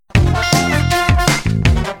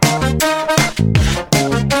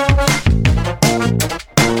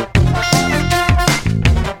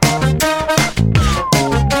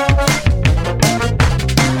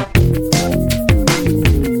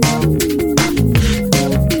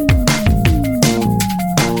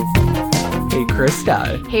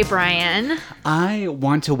Krista. Hey, Brian. I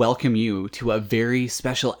want to welcome you to a very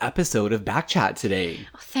special episode of Backchat today.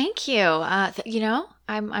 Thank you.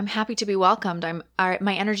 I'm happy to be welcomed.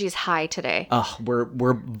 My energy is high today.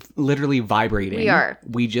 We're literally vibrating. We are.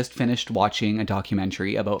 We just finished watching a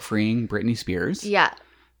documentary about freeing Britney Spears. Yeah.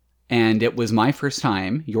 And it was my first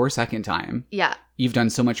time, your second time. Yeah. You've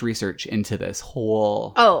done so much research into this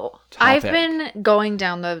whole topic. I've been going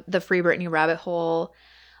down the Free Britney rabbit hole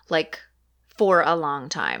for a long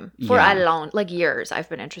time. Years I've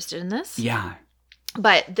been interested in this. Yeah.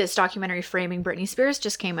 But this documentary, Framing Britney Spears,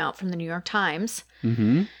 just came out from the New York Times.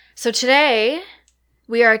 Mm-hmm. So today,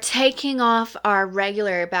 we are taking off our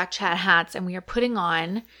regular Backchat hats and we are putting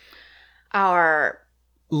on our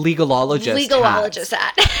Legalologist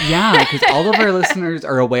hat. Yeah, because all of our listeners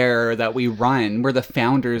are aware that we're the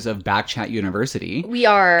founders of Backchat University. We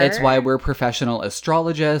are. It's why we're professional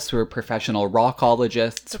astrologists, we're professional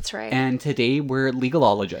rockologists. That's right. And today we're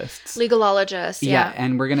legalologists. Legalologists, yeah.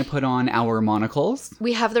 And we're going to put on our monocles.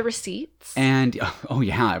 We have the receipts. And, oh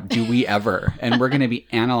yeah, do we ever? And we're going to be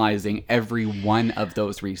analyzing every one of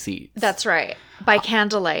those receipts. That's right. By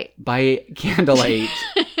candlelight. By candlelight.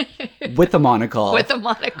 With a monocle. With a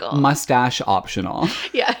monocle. Mustache optional.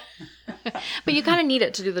 Yeah. But you kind of need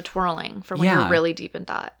it to do the twirling for when you're really deep in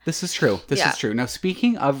thought. This is true. This is true. Now,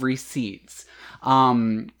 speaking of receipts,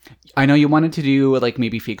 I know you wanted to do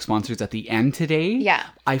maybe fake sponsors at the end today. Yeah.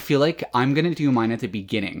 I feel like I'm going to do mine at the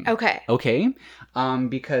beginning. Okay. Okay?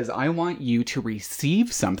 Because I want you to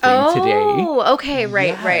receive something today. Oh, okay.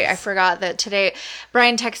 Right. I Yes. forgot that today.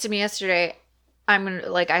 Brian texted me yesterday. I'm going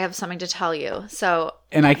to, I have something to tell you. So.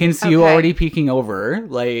 And I can see you already peeking over,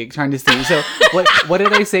 trying to see. So what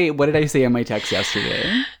did I say? What did I say in my text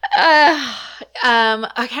yesterday?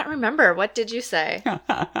 I can't remember. What did you say?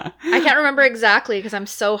 I can't remember exactly because I'm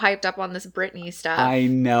so hyped up on this Britney stuff. I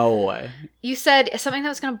know. You said something that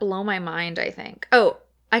was going to blow my mind, I think. Oh,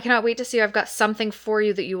 I cannot wait to see. I've got something for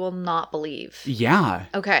you that you will not believe. Yeah.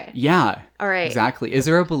 Okay. Yeah. All right. Exactly. Is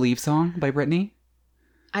there a Believe song by Britney?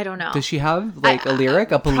 I don't know. Does she have a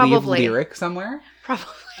lyric? A Believe probably. lyric somewhere?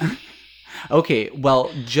 Probably. Okay, well,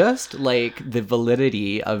 just the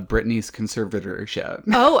validity of Britney's conservatorship.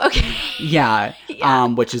 Oh, okay. Yeah,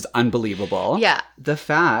 which is unbelievable. Yeah. The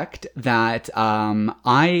fact that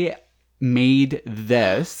I made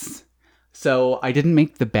this, so I didn't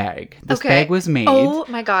make the bag. This bag was made. Oh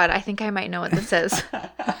my God, I think I might know what this is.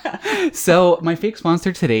 So my fake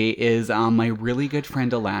sponsor today is my really good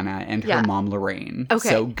friend Alana and her mom Lorraine. Okay.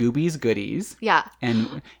 So Gooby's Goodies. Yeah.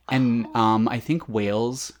 And I think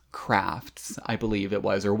Wales Crafts, I believe it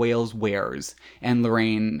was, or Wales Wares. And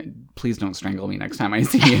Lorraine, please don't strangle me next time I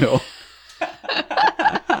see you.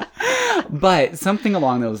 But something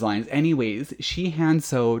along those lines. Anyways, she hand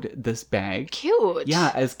sewed this bag. Cute. Yeah,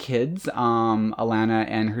 as kids, Alana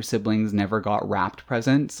and her siblings never got wrapped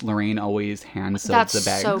presents. Lorraine always hand sewed the bags.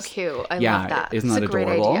 That's so cute. I love that. Isn't that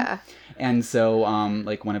adorable? Great idea. And so,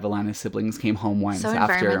 one of Alana's siblings came home once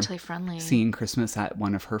after environmentally friendly. Seeing Christmas at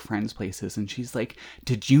one of her friends' places, and she's like,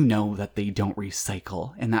 "Did you know that they don't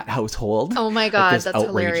recycle in that household?" Oh my God, this that's outraged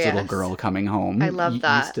hilarious. little girl coming home. I love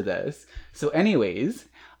that. Used to this. So, anyways,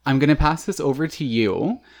 I'm gonna pass this over to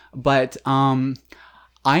you, but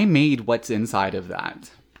I made what's inside of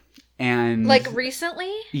that. And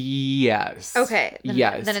recently? Yes. Okay.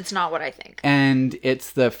 Yes. Then it's not what I think. And it's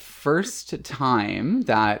the first time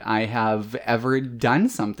that I have ever done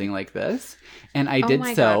something like this. And I did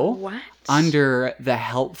so what? under the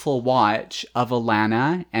helpful watch of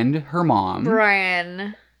Alana and her mom.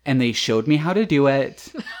 Brian. And they showed me how to do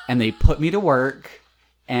it. And they put me to work.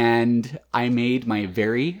 And I made my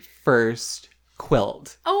very first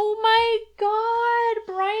quilt. Oh my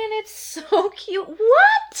God, Brian, it's so cute.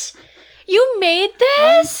 What? You made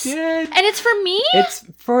this? I did. And it's for me? It's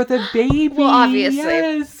for the baby. Well, obviously.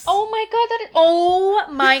 Yes. Oh my God, oh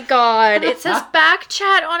my God. It says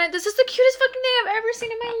Backchat on it. This is the cutest fucking thing I've ever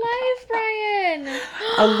seen in my life, Brian.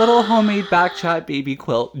 A little homemade Backchat baby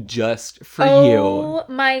quilt just for you. Oh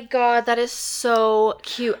my God, that is so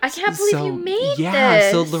cute. I can't believe you made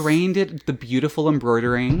this. So Lorraine did the beautiful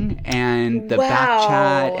embroidering and the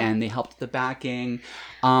Backchat, and they helped the backing.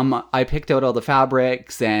 I picked out all the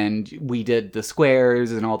fabrics and we did the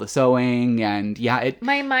squares and all the sewing, and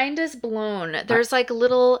my mind is blown. There's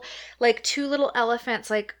two little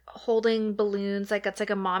elephants holding balloons, it's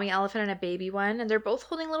a mommy elephant and a baby one, and they're both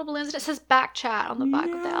holding little balloons, and it says Backchat on the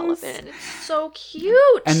back of the elephant, and it's so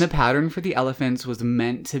cute. And the pattern for the elephants was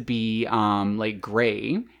meant to be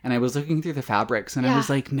gray, and I was looking through the fabrics and I was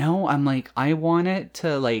like, no, I want it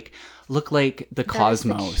to look like the That is the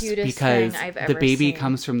cosmos cutest because thing I've the ever baby seen.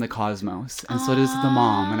 comes from the cosmos and so does the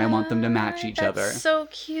mom, and I want them to match each That's other. so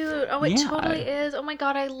cute. Oh, it Yeah. totally is. Oh my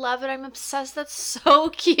god, I love it. I'm obsessed. That's so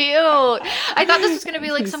cute. I thought this was gonna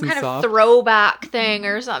be like Nice some and kind of soft. throwback thing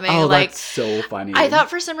or something. Oh, like that's so funny. I thought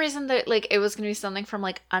for some reason that like it was gonna be something from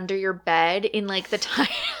like under your bed in like the time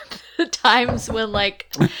the times when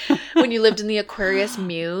like when you lived in the Aquarius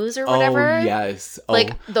Muse or whatever. Oh yes. Oh,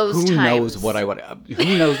 Like, those who knows times. what I would?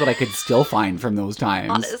 Who knows what I could still find from those times?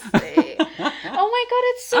 Honestly. Oh my god,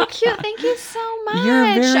 it's so cute. Thank you so much. You're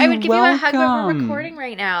very I would give you a hug, but we're welcome. recording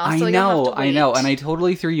right now. I So you'll have know, to I know, wait. and I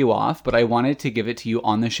totally threw you off, but I wanted to give it to you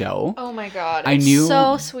on the show. Oh my god. I It's knew-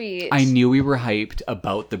 so sweet. I knew we were hyped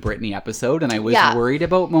about the Britney episode, and I was Yeah. worried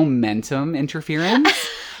about momentum interference.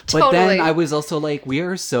 But then Totally. I was also like, we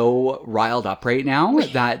are so riled up right now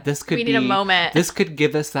that this could we be need a moment. This could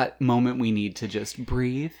give us that moment we need to just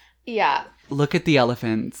breathe, Yeah, look at the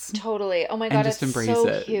elephants. totally. Oh my And god, just it's embrace so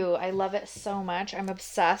it. cute. I love it so much. I'm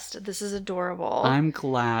obsessed. This is adorable. I'm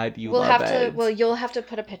glad you we'll love have it. to well, you'll have to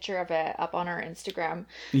put a picture of it up on our Instagram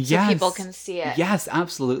so Yes. people can see it. Yes,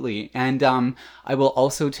 absolutely. And I will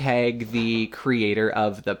also tag the creator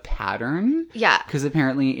of the pattern. Yeah. Because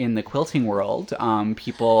apparently in the quilting world,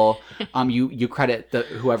 people, you credit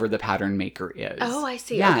whoever the pattern maker is. Oh, I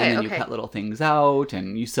see. Yeah, Okay, and then okay. you cut little things out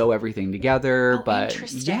and you sew everything together. Oh, but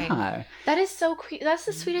interesting. yeah, That is so cute. That's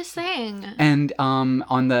the sweetest thing. and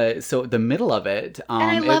on the middle of it, And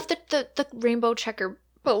I love the rainbow checker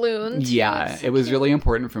balloons. Yeah, That's so it was cute. really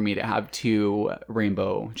important for me to have 2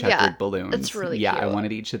 rainbow checkered Yeah, balloons. it's really I cute.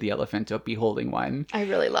 wanted each of the elephant to be holding one. I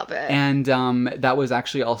really love it. And that was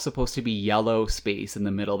actually all supposed to be yellow space in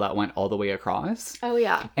the middle that went all the way across. Oh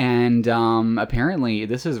yeah. And apparently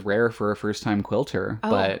this is rare for a first-time quilter, Oh.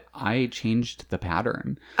 but I changed the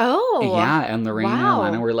pattern. Oh. Yeah, and Lorraine wow.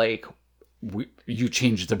 and Alana were like, you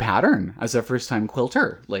changed the pattern as a first-time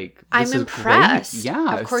quilter. Like, this I'm is impressed. Great.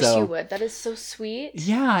 Yeah, Of course so- you would. That is so sweet.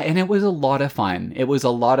 Yeah, and it was a lot of fun. It was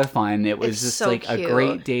It's just so like a cute.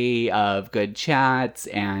 great day of good chats,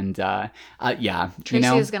 and yeah, Tracy you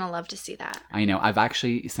know, is gonna love to see that. I know. I've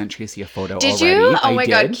actually sent Tracy a photo Did already. you? Oh I my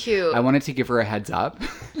god, did. cute. I wanted to give her a heads up.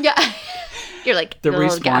 Yeah. You're like The little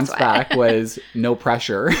response gaslight. back was no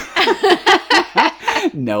pressure.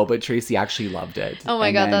 No, but Tracy actually loved it. Oh my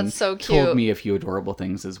and God, then that's so cute. Told me a few adorable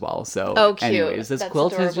things as well. So, Oh, cute. anyways, this That's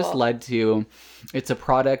quilt has just adorable. led to. It's a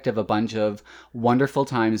product of a bunch of wonderful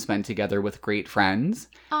time spent together with great friends,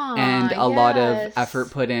 Aw, and a lot of yes. effort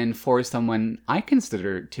put in for someone I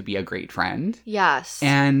consider to be a great friend. Yes.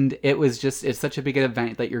 And it's such a big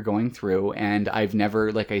event that you're going through. And I've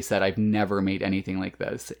never, like I said, I've never made anything like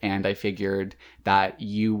this. And I figured that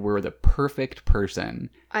you were the perfect person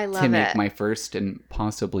I love to make it. my first and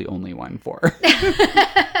possibly only one for.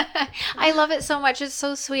 I love it so much. It's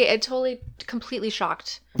so sweet. It totally, completely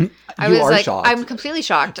shocked. I You was are like, shocked. I'm completely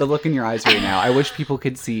shocked. The look in your eyes right now. I wish people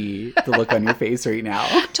could see the look on your face right now.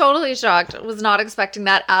 Totally shocked. Was not expecting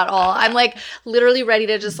that at all. I'm like literally ready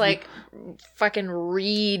to just like fucking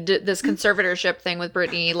read this conservatorship thing with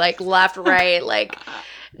Brittany, like left, right, like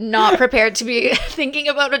not prepared to be thinking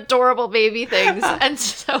about adorable baby things. And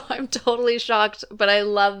so I'm totally shocked, but I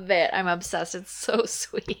love it. I'm obsessed. It's so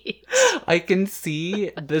sweet. I can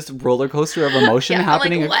see this roller coaster of emotion Yeah, I'm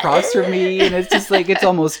happening like, what? across from me, and it's just like it's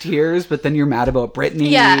almost tears. But then you're mad about Brittany.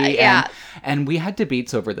 Yeah, yeah. And we had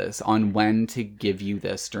debates over this on when to give you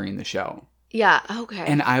this during the show. Yeah. Okay.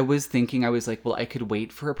 And I was thinking, I was like, well, I could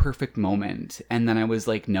wait for a perfect moment. And then I was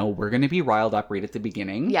like, no, we're going to be riled up right at the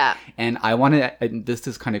beginning. Yeah. And I wanted, and this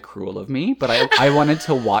is kind of cruel of me, but I wanted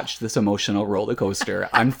to watch this emotional roller coaster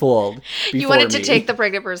unfold. You wanted to me. take the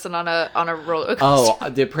pregnant person on a roller coaster. Oh,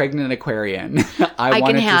 the pregnant Aquarian. I can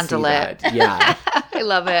wanted to handle see it. that. Yeah. I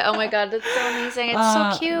love it. Oh my God, that's so amazing. It's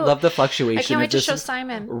so cute. Love the I fluctuation can't of wait to this show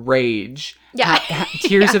Simon. rage. Yeah.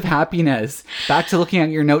 Tears of happiness. Back to looking at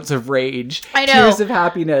your notes of rage. I know. Tears of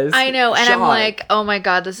happiness. I know, and I'm Shot. like, oh my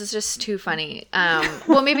God, this is just too funny.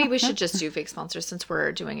 Well, maybe we should just do fake sponsors since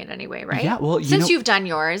we're doing it anyway, right? Yeah, well, since you've done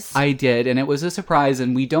yours. I did, and it was a surprise,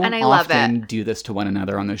 and we don't And I love often do this to one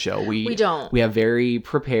another on the show. We don't. We have very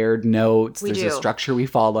prepared notes. We There's do. a structure we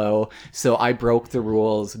follow. So I broke the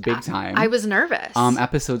rules big time. I was nervous.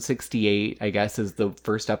 Episode 68, I guess, is the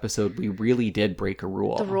first episode we really did break a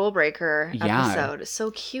rule. the rule breaker Yeah. episode is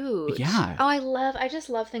so cute. Yeah. Oh, I just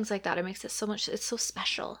love things like that. It makes it so much. It's so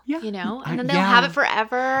special. Yeah. You know, I- and then they'll yeah. have it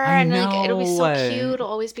forever, and like it'll be so know. cute. It'll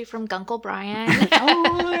always be from Gunkle Brian.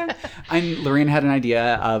 Oh, and Lorraine had an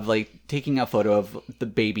idea of like taking a photo of the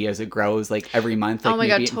baby as it grows, like every month, like oh my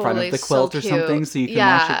maybe God, in front of the quilt or cute. something, so you can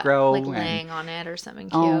watch it grow. Like and, laying on it or something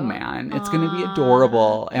cute. oh man, it's going to be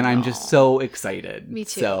adorable. And I'm just so excited. Me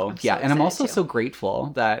too. So, yeah. And I'm also so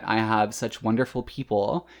grateful that I have such wonderful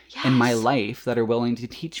people in my life that are willing to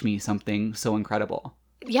teach me something so incredible.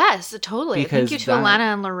 Yes, totally. Because thank you to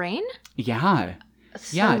Alana and Lorraine. Yeah.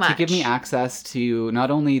 So much. To give me access to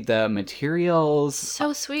not only the materials,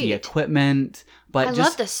 so sweet, the equipment, but I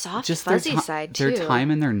love the soft, fuzzy side too. Their time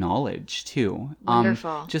and their knowledge too.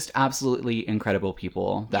 Wonderful. Just absolutely incredible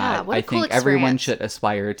people that what a I cool think everyone experience. should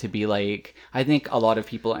aspire to be like. I think a lot of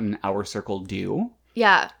people in our circle do.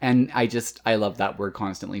 Yeah. And I love that we're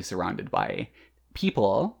constantly surrounded by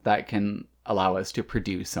people that can allow us to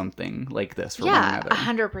produce something like this for one another.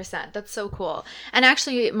 100%. That's so cool. And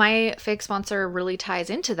actually, my fake sponsor really ties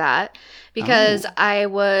into that because I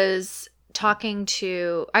was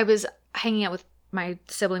hanging out with my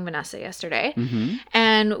sibling Vanessa yesterday,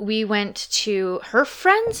 and we went to her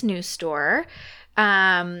friend's new store.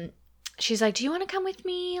 She's like, do you want to come with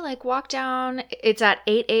me? Like, walk down. It's at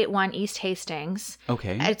 881 East Hastings.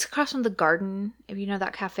 Okay. It's across from the Garden, if you know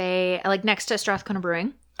that cafe, like next to Strathcona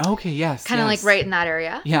Brewing. Okay, yes. Kind of like right in that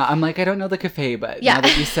area. Yeah, I'm like, I don't know the cafe, but now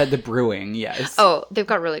that you said the brewing, yes. Oh, they've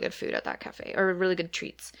got really good food at that cafe, or really good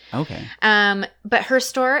treats. Okay. But her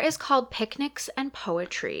store is called Picnics and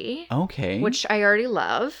Poetry. Okay. Which I already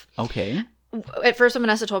love. Okay. At first, when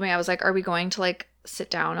Vanessa told me, I was like, are we going to like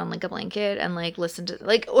sit down on like a blanket and like listen to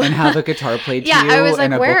like and have a guitar played to you I was like,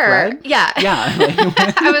 and a where? book read? Yeah.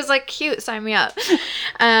 I was like, cute, sign me up.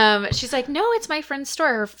 She's like, no, it's my friend's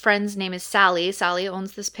store. Her friend's name is Sally. Sally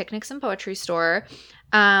owns this Picnics and Poetry store.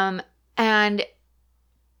 And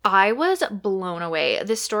I was blown away.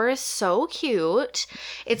 This store is so cute.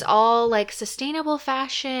 It's all like sustainable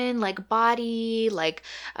fashion, like body, like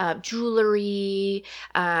jewelry,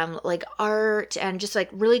 like art, and just like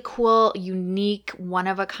really cool, unique,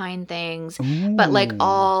 one-of-a-kind things. Ooh. But like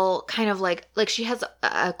all kind of like she has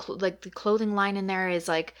like the clothing line in there is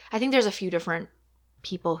like, I think there's a few different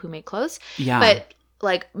people who make clothes. Yeah. But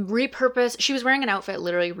like repurposed. She was wearing an outfit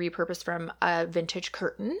literally repurposed from a vintage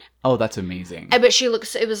curtain. Oh, that's amazing. But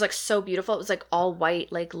it was like so beautiful. It was like all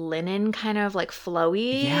white, like linen kind of like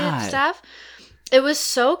flowy stuff. It was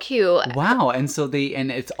so cute. Wow. And so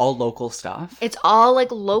it's all local stuff. It's all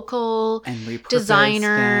like local and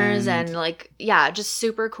designers and like, just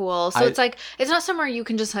super cool. So it's like, it's not somewhere you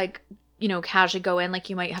can just like, casually go in. Like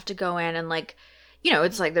you might have to go in and like,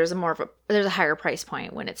 it's like there's a higher price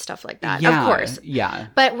point when it's stuff like that. Yeah, of course. Yeah.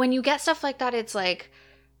 But when you get stuff like that, it's like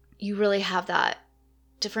you really have that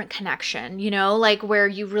different connection, like where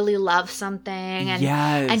you really love something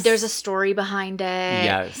and there's a story behind it.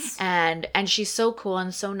 Yes. And she's so cool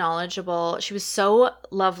and so knowledgeable. She was so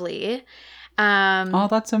lovely. Oh,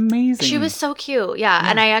 that's amazing. She was so cute. Yeah.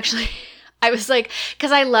 And I was like,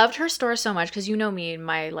 because I loved her store so much, because you know me and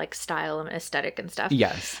my like style and aesthetic and stuff.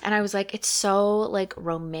 Yes. And I was like, it's so like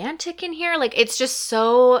romantic in here. Like it's just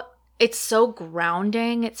so, it's so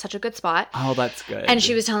grounding. It's such a good spot. Oh, that's good. And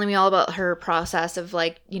she was telling me all about her process of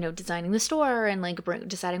like, designing the store and like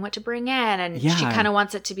deciding what to bring in. And she kind of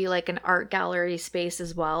wants it to be like an art gallery space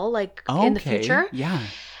as well, like in the future. Yeah.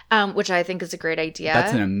 Which I think is a great idea.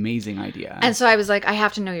 That's an amazing idea. And so I was like, I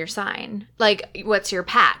have to know your sign. Like, what's your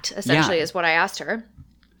pact, essentially, is what I asked her.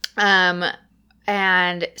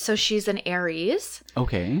 And so she's an Aries.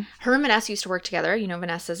 Okay. Her and Vanessa used to work together.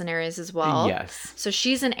 Vanessa's an Aries as well. Yes. So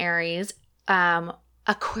she's an Aries,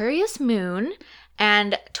 Aquarius moon,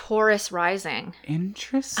 and Taurus rising.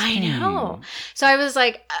 Interesting. I know. So I was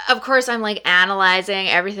like, of course, I'm like analyzing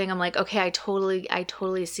everything. I'm like, okay, I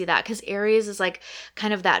totally see that. Because Aries is like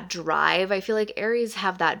kind of that drive. I feel like Aries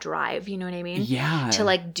have that drive, you know what I mean? Yeah. To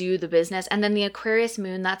like do the business. And then the Aquarius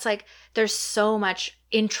moon, that's like, there's so much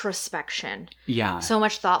introspection. Yeah. So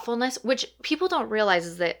much thoughtfulness, which people don't realize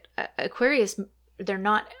is that Aquarius, they're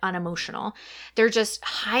not unemotional. They're just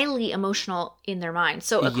highly emotional in their mind.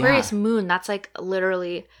 So Aquarius moon, that's like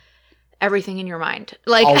literally everything in your mind.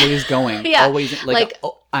 Like always going. Yeah. Always like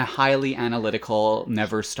a highly analytical,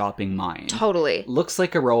 never stopping mind. Totally. Looks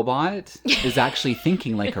like a robot, is actually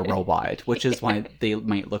thinking like a robot, which is why they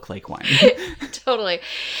might look like one. Totally.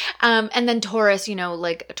 And then Taurus,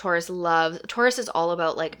 like Taurus is all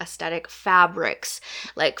about like aesthetic fabrics,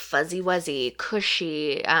 like fuzzy wuzzy,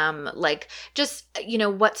 cushy, like just,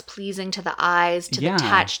 what's pleasing to the eyes, to the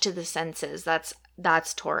touch, to the senses.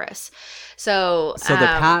 That's Taurus. So the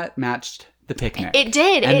pat matched the picnic. It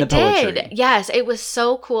did. And it the poetry. did. Yes. It was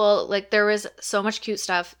so cool. Like there was so much cute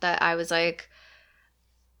stuff that I was like,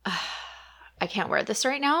 I can't wear this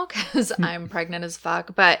right now because I'm pregnant as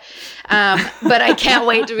fuck. But I can't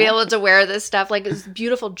wait to be able to wear this stuff. Like, it's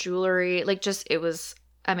beautiful jewelry. Like, just, it was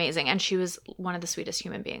amazing. And she was one of the sweetest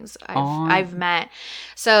human beings I've met.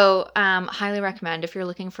 So highly recommend if you're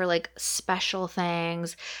looking for like special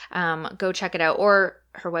things, go check it out. Or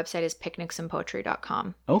her website is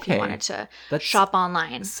picnicsandpoetry.com. Okay. If you wanted to That's shop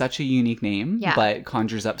online. Such a unique name, but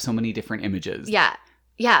conjures up so many different images. Yeah.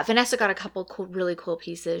 Yeah, Vanessa got a couple really cool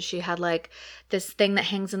pieces. She had like this thing that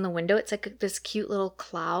hangs in the window. It's like this cute little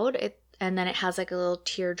cloud. And then it has like a little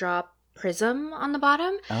teardrop prism on the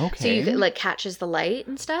bottom. Okay. So you like catches the light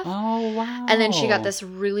and stuff. Oh, wow. And then she got this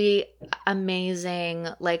really amazing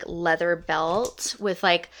like leather belt with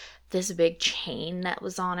like this big chain that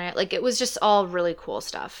was on it. Like, it was just all really cool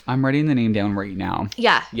stuff. I'm writing the name down right now.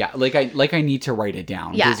 Yeah. Yeah, like I need to write it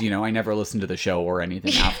down because, I never listen to the show or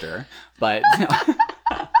anything after. But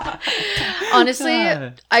honestly,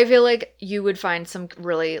 I feel like you would find some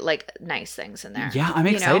really like nice things in there. Yeah, I'm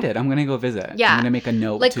excited. I'm gonna go visit. Yeah, I'm gonna make a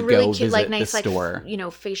note like to really go cute, visit like nice, the store.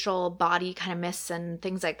 Like facial body kind of mists and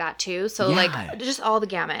things like that too. So like just all the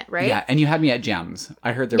gamut, right? Yeah, and you had me at gems.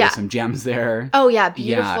 I heard there were some gems there. Oh yeah,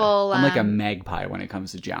 beautiful. Yeah, I'm like a magpie when it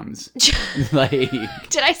comes to gems. Like,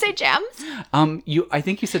 did I say gems? I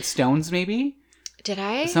think you said stones, maybe. Did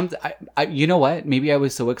I? You know what? Maybe I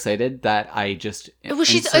was so excited that I just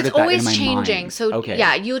it's always changing. Mind. So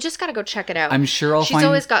yeah, you just got to go check it out. I'm sure she's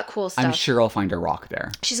always got cool stuff. I'm sure I'll find a rock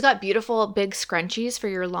there. She's got beautiful big scrunchies for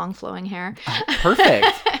your long flowing hair. Perfect.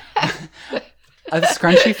 A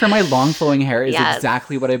scrunchie for my long flowing hair is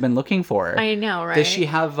exactly what I've been looking for. I know, right? Does she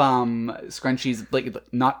have scrunchies like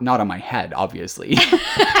not on my head, obviously?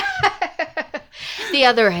 The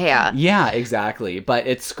other hair. Yeah, exactly. But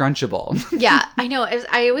it's scrunchable. Yeah, I know.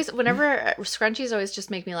 I always, whenever scrunchies always just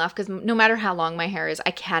make me laugh because no matter how long my hair is,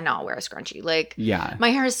 I cannot wear a scrunchie. Like, my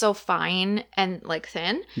hair is so fine and like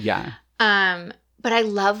thin. Yeah. But I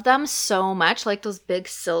love them so much, like those big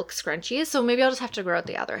silk scrunchies. So maybe I'll just have to grow out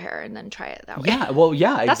the other hair and then try it that way. Yeah, well,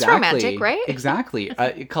 yeah, That's exactly. romantic, right? Exactly.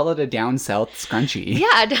 Call it a down south scrunchie.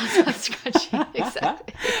 Yeah, down south scrunchie.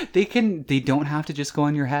 Exactly. They don't have to just go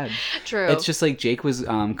on your head. True. It's just like Jake was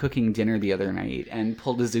cooking dinner the other night and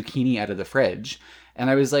pulled a zucchini out of the fridge.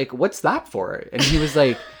 And I was like, what's that for? And he was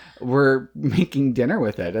like, we're making dinner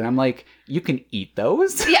with it. And I'm like, you can eat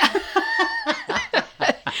those? Yeah.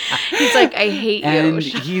 He's like, I hate you. And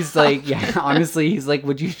he's like, yeah, honestly, he's like,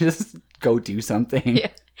 would you just go do something? Yeah.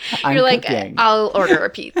 You're like, cooking. I'll order a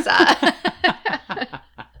pizza.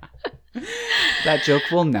 That joke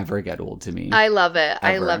will never get old to me. I love it.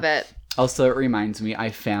 Ever. I love it. Also, it reminds me, I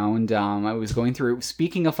found, I was going through,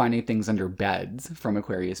 speaking of finding things under beds from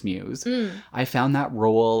Aquarius Muse, I found that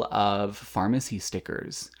roll of pharmacy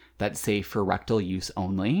stickers that say for rectal use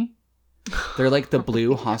only. They're like the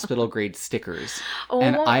blue hospital grade stickers. Oh,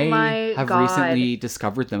 and I my have God. recently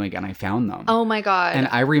discovered them again. I found them. Oh my God. And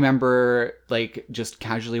I remember like just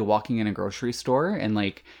casually walking in a grocery store and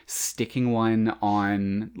like sticking one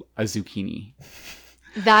on a zucchini.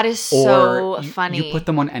 That is so funny. You put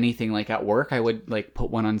them on anything. Like at work, I would like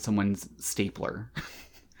put one on someone's stapler.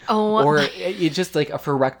 Oh, or it just like a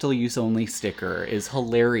for rectal use only sticker is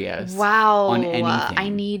hilarious. Wow. On anything. I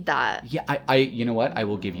need that. Yeah, I you know what? I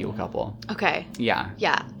will give you a couple. Okay. Yeah.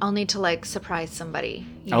 Yeah. I'll need to like surprise somebody.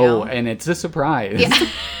 You know? And it's a surprise. Yeah.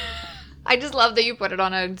 I just love that you put it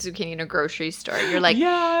on a zucchini in a grocery store. You're like,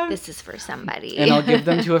 this is for somebody. And I'll give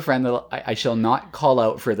them to a friend that I shall not call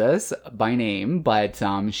out for this by name, but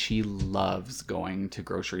she loves going to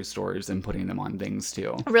grocery stores and putting them on things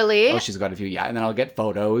too. Really? Oh, she's got a few, yeah. And then I'll get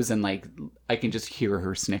photos and like I can just hear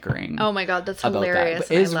her snickering. Oh my God, that's hilarious.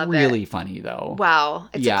 That. It's really funny though. Wow.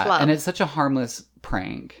 It's a club. And it's such a harmless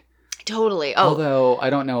prank. Totally. Oh. Although I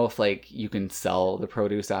don't know if like you can sell the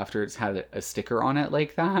produce after it's had a sticker on it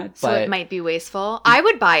like that. So it might be wasteful. I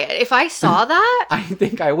would buy it. If I saw that, I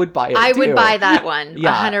think I would buy it I too. would buy that one.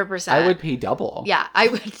 Yeah, 100%. I would pay double. Yeah, I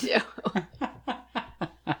would too.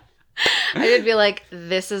 I would be like,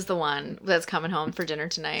 this is the one that's coming home for dinner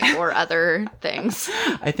tonight or other things.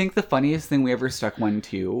 I think the funniest thing we ever stuck one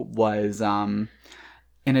to was in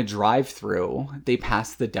a drive-thru, they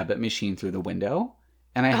passed the debit machine through the window.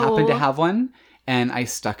 And I happened to have one, and I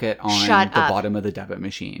stuck it on the bottom of the debit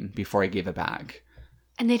machine before I gave it back.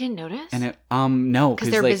 And they didn't notice? And it no, because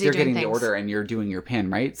they're like busy they're doing getting things. the order and you're doing your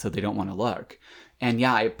PIN, right? So they don't want to look. And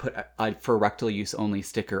yeah, I put a for rectal use only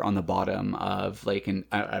sticker on the bottom of like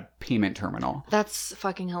a payment terminal. That's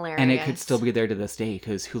fucking hilarious. And it could still be there to this day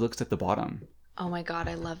because who looks at the bottom? Oh my God,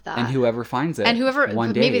 I love that. And whoever finds it. And whoever,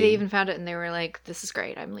 one day, maybe they even found it and they were like, this is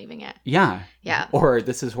great, I'm leaving it. Yeah. Yeah. Or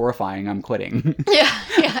this is horrifying, I'm quitting.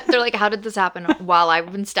 Yeah. They're like, how did this happen while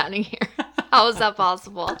I've been standing here? How is that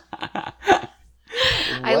possible?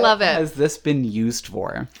 I love it. What has this been used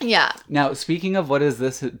for? Yeah. Now, speaking of what has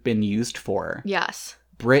this been used for? Yes.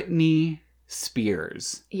 Britney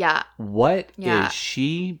Spears. Yeah. What Yeah. is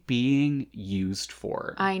she being used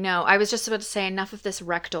for? I know. I was just about to say enough of this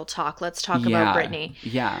rectal talk. Let's talk about Britney.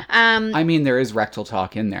 Yeah. I mean, there is rectal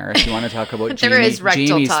talk in there. If you want to talk about There is rectal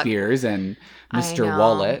Jamie talk. Spears and I Mr. know.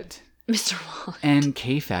 Wallet Mr. Wallet. and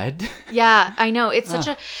K-Fed. Yeah, I know. It's such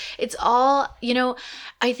it's all,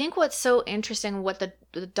 I think what's so interesting, what the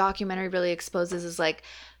documentary really exposes is like,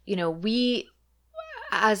 we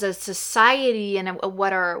as a society and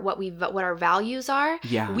what our values are,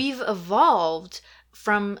 Yeah. we've evolved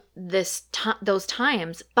from those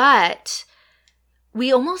times, but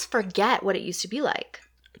we almost forget what it used to be like.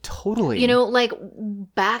 Totally. Like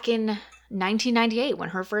back in 1998 when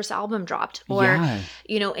her first album dropped, or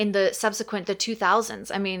in the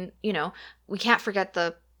 2000s. I mean, we can't forget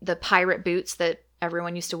the pirate boots that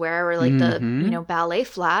everyone used to wear, or like the ballet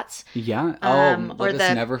flats. Yeah. Let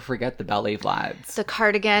us never forget the ballet flats. The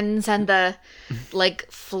cardigans and the like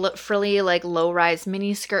frilly like low-rise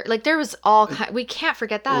mini skirt. Like there was all we can't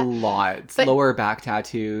forget that. Lots. Lower back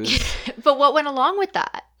tattoos. But what went along with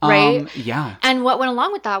that, right? Yeah. And what went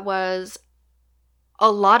along with that was a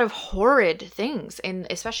lot of horrid things,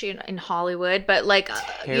 especially in Hollywood, but like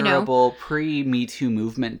terrible pre-Me Too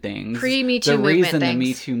movement things. Pre-Me Too movement things. The reason the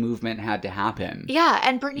Me Too movement had to happen. Yeah,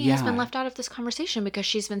 and Britney has been left out of this conversation because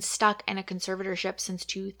she's been stuck in a conservatorship since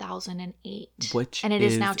 2008, and it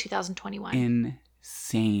is now 2021.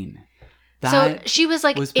 Insane. So she was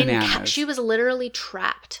like she was literally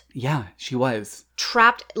trapped. Yeah, she was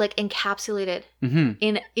trapped, like encapsulated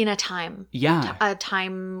in a time. Yeah, a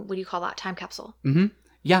time. What do you call that? Time capsule. Mm-hmm.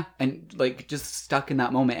 Yeah, and like just stuck in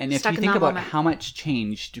that moment. And if you think about how much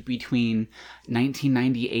changed between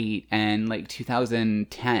 1998 and like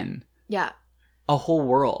 2010, yeah, a whole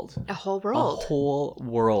world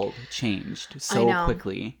changed so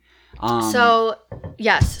quickly. So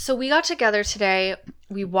we got together today.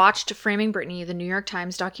 We watched Framing Britney, the New York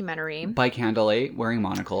Times documentary. By candlelight, wearing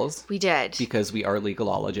monocles. We did. Because we are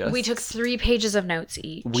legalologists. We took 3 pages of notes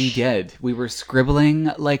each. We did. We were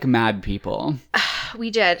scribbling like mad people. We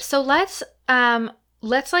did. So let's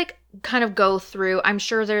like kind of go through. I'm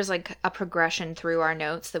sure there's like a progression through our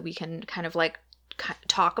notes that we can kind of like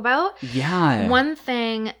talk about. Yeah. One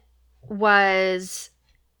thing was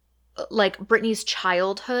like Britney's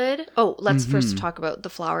childhood. Oh, let's first talk about the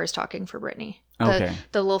flowers talking for Britney. The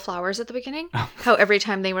little flowers at the beginning. How every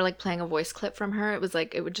time they were like playing a voice clip from her, it was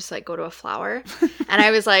like it would just like go to a flower. And I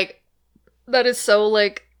was like, that is so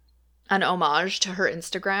like an homage to her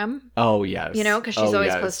Instagram. Oh, yes. Because she's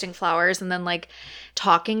always posting flowers and then like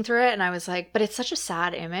talking through it. And I was like, but it's such a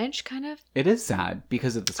sad image, kind of. It is sad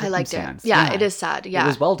because of the circumstance. I liked it. Yeah, it is sad. Yeah. It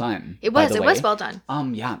was well done. It was well done.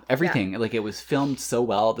 Yeah, everything. Yeah. Like it was filmed so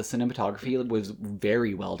well. The cinematography was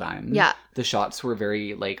very well done. Yeah. The shots were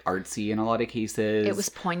very like artsy in a lot of cases. It was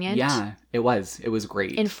poignant. Yeah, it was. It was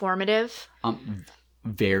great. Informative.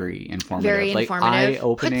 Very informative. Very informative.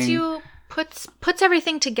 Eye-opening. Puts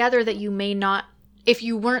everything together that you may not, if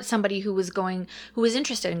you weren't somebody who was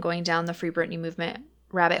interested in going down the Free Britney movement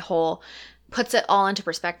rabbit hole, puts it all into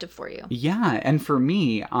perspective for you. Yeah, and for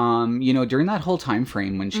me, during that whole time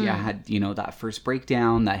frame when she had, that first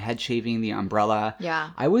breakdown, that head shaving, the umbrella,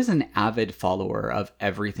 I was an avid follower of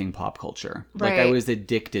everything pop culture. Right. Like I was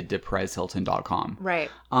addicted to PerezHilton.com. Right.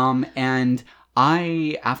 And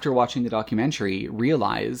I, after watching the documentary,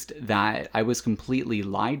 realized that I was completely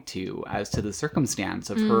lied to as to the circumstance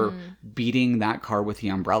of her beating that car with the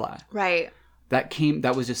umbrella. Right.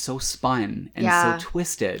 That was just so spun and so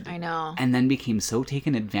twisted. I know. And then became so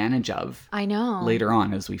taken advantage of. I know. Later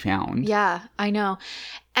on, as we found. Yeah, I know.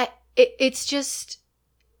 It's just...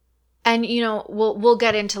 And, we'll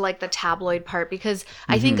get into like the tabloid part because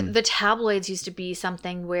I think the tabloids used to be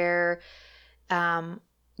something where...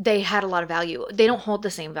 they had a lot of value. They don't hold the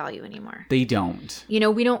same value anymore. They don't.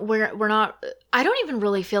 We're not, I don't even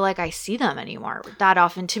really feel like I see them anymore that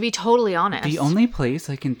often, to be totally honest. The only place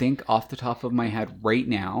I can think off the top of my head right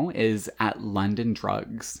now is at London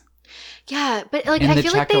Drugs. Yeah, but like I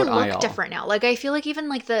feel like they look aisle. different now. Like I feel like even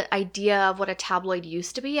like the idea of what a tabloid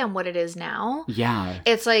used to be and what it is now. Yeah.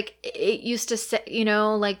 It's like it used to say,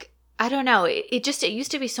 like I don't know. It used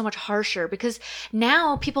to be so much harsher because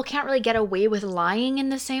now people can't really get away with lying in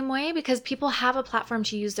the same way because people have a platform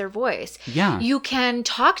to use their voice. Yeah. You can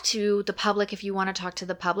talk to the public if you want to talk to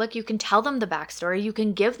the public. You can tell them the backstory. You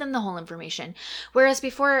can give them the whole information. Whereas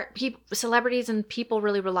before, celebrities and people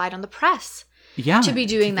really relied on the press. Yeah. to be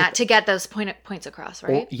doing that to get those points across,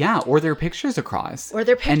 right? Or their pictures across. Or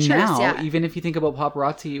their pictures, And now, yeah. even if you think about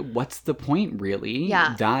paparazzi, what's the point, really?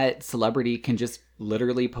 Yeah. That celebrity can just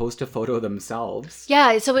literally post a photo themselves.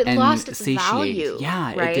 Yeah, so it and lost its satiate. value.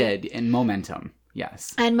 Yeah, right? it did. And momentum.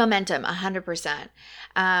 Yes. And momentum, 100%.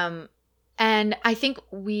 And I think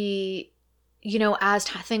we, as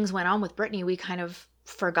things went on with Britney, we kind of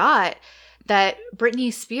forgot that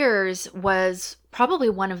Britney Spears was probably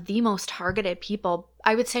one of the most targeted people.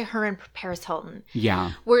 I would say her and Paris Hilton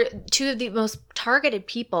Yeah. were two of the most targeted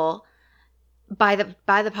people by the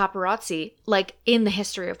paparazzi, like in the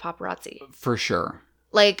history of paparazzi. For sure.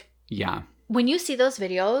 Like, Yeah. when you see those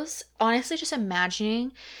videos, honestly, just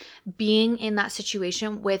imagining being in that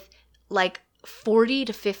situation with like 40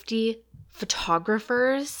 to 50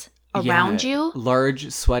 photographers around you.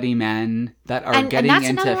 Large, sweaty men that are And getting that's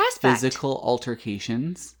into another aspect. physical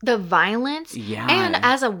altercations. The violence. Yeah. And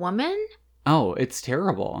as a woman, Oh, it's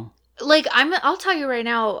terrible. like I'll tell you right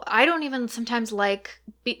now, I don't even sometimes like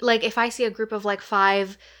if I see a group of like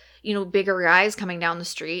 5, bigger guys coming down the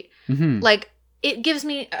street, Hmm. like it gives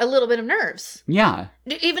me a little bit of nerves. Yeah.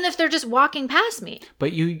 Even if they're just walking past me.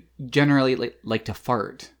 But you generally like to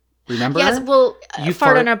fart. Remember? Yes, well, You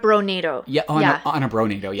fart fart- on a bronado. Yeah, on a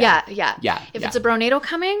Bronado. Yeah, Yeah. yeah. Yeah. If yeah. it's a bronado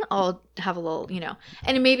coming, I'll have a little,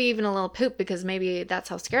 and maybe even a little poop because maybe that's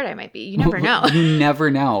how scared I might be. You never know. You never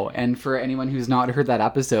know. And for anyone who's not heard that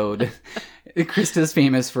episode, Krista's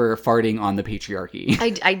famous for farting on the patriarchy.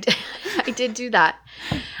 I did do that.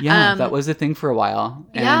 Yeah, that was a thing for a while.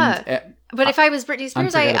 And Yeah. But if I was Britney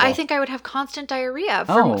Spears, I unforgettable. think I would have constant diarrhea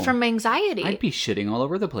Oh. from anxiety. I'd be shitting all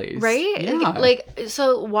over the place. Right? Yeah. Like,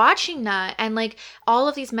 so watching that and like all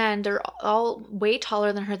of these men, they're all way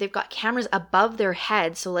taller than her. They've got cameras above their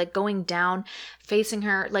head. So like going down, facing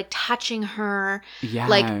her, like touching her. Yeah.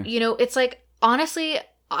 Like, it's like, honestly,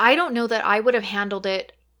 I don't know that I would have handled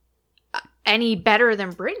it any better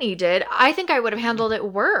than Britney did. I think I would have handled it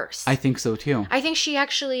worse. I think so too. I think she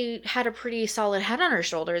actually had a pretty solid head on her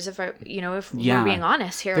shoulders, if Yeah. we're being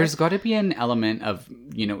honest here. There's got to be an element of,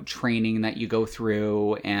 training that you go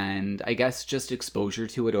through and I guess just exposure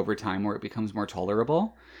to it over time where it becomes more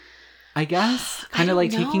tolerable. I guess kind of like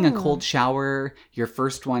taking a know. cold shower. Your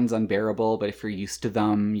first one's unbearable, but if you're used to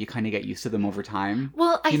them, you kind of get used to them over time.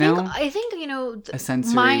 Well, I you think know? a A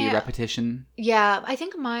sensory repetition. Yeah, I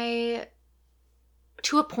think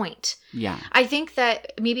to a point. Yeah. I think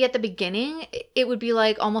that maybe at the beginning it would be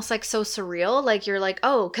like almost like so surreal, like you're like,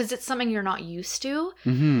 oh, because it's something you're not used to.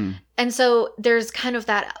 Mm-hmm. And so there's kind of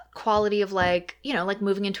that quality of like, like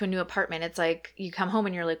moving into a new apartment. It's like you come home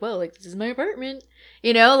and you're like, well, like this is my apartment,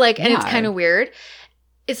 and it's Yeah. kind of weird.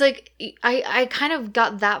 It's like I kind of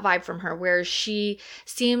got that vibe from her where she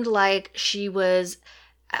seemed like she was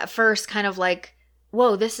at first kind of like,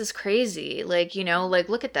 whoa, this is crazy. Like, like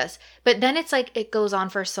look at this. But then it's like it goes on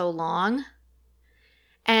for so long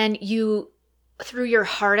and you through your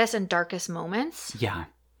hardest and darkest moments. Yeah.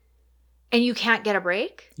 And you can't get a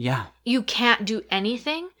break. Yeah. You can't do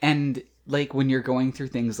anything. And like when you're going through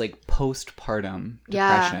things like postpartum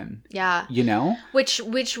Yeah. depression, Yeah. Which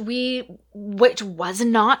was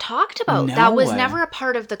not talked about. No. That was never a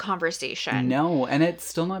part of the conversation. No, and it's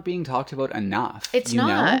still not being talked about enough. It's you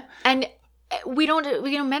not. know? And we don't,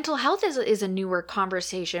 mental health is a newer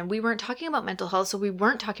conversation. We weren't talking about mental health, so we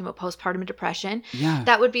weren't talking about postpartum depression. Yeah.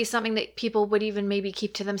 That would be something that people would even maybe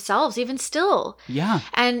keep to themselves, even still. Yeah.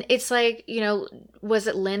 And it's like, was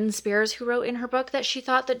it Lynn Spears who wrote in her book that she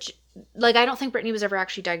thought that, I don't think Britney was ever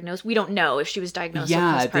actually diagnosed. We don't know if she was diagnosed with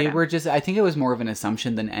postpartum. They were just, I think it was more of an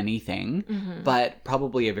assumption than anything, Mhm. but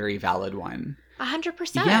probably a very valid one.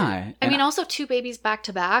 100%. Yeah. I mean, also 2 babies back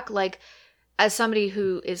to back, as somebody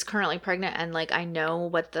who is currently pregnant and I know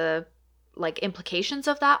what the implications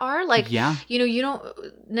of that are, yeah. you don't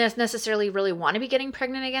necessarily really want to be getting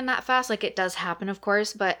pregnant again that fast. It does happen, of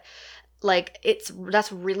course, but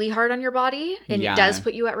that's really hard on your body, and Yeah. it does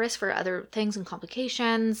put you at risk for other things and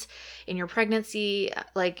complications in your pregnancy.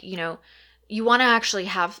 You want to actually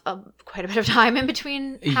have quite a bit of time in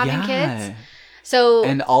between having kids. So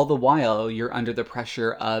And all the while, you're under the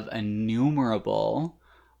pressure of innumerable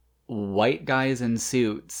white guys in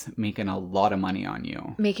suits making a lot of money on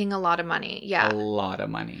you. making a lot of money. Yeah. A lot of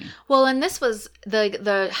money. Well, and this was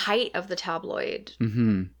the height of the tabloid,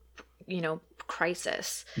 Mm-hmm.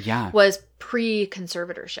 crisis Yeah. was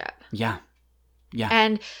pre-conservatorship. Yeah. Yeah.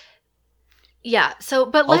 And yeah, so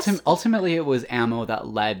but let's Ultimately, it was ammo that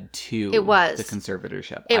led to It was. the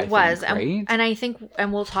conservatorship. it I was think, right? and I think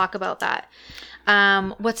we'll talk about that.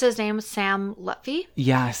 What's his name? Sam Lutfi.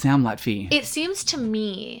 Yeah, Sam Lutfi. It seems to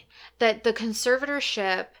me that the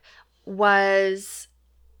conservatorship was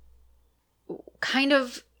kind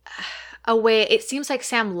of a way, it seems like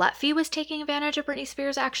Sam Lutfi was taking advantage of Britney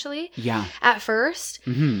Spears actually. Yeah. At first.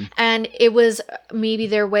 Mm-hmm. And it was maybe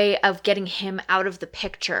their way of getting him out of the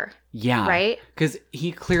picture. Yeah. Right? Because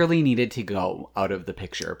he clearly needed to go out of the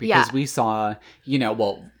picture because we saw,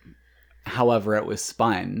 however it was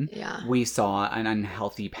spun, we saw an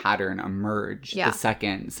unhealthy pattern emerge the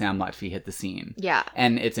second Sam Lutfi hit the scene. Yeah.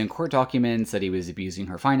 And it's in court documents that he was abusing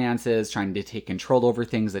her finances, trying to take control over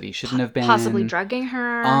things that he shouldn't have been. Possibly drugging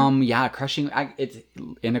her. Yeah, crushing. It's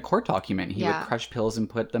in a court document. He would crush pills and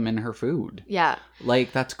put them in her food. Yeah.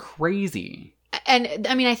 Like, that's crazy. And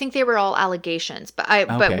I mean, I think they were all allegations, but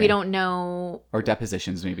we don't know. Or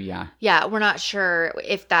depositions, maybe. Yeah. Yeah, we're not sure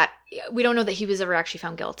if that. We don't know that he was ever actually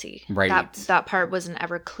found guilty. Right. That part wasn't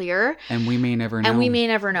ever clear. And we may never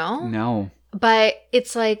know. No. But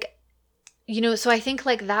it's like, so I think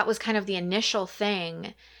like that was kind of the initial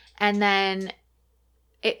thing, and then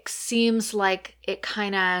it seems like it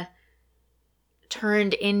kind of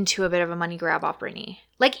turned into a bit of a money grab off Britney.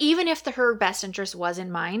 Like, even if her best interest was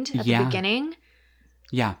in mind at the beginning.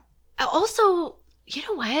 Yeah. Also, you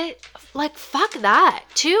know what? Like, fuck that,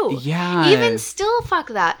 too. Yeah. Even still, fuck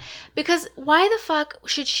that. Because why the fuck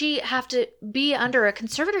should she have to be under a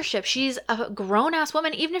conservatorship? She's a grown-ass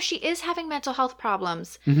woman, even if she is having mental health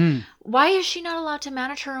problems. Mm-hmm. Why is she not allowed to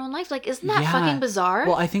manage her own life? Like, isn't that fucking bizarre?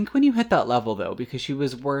 Well, I think when you hit that level, though, because she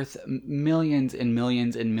was worth millions and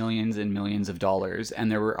millions and millions and millions of dollars,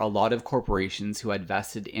 and there were a lot of corporations who had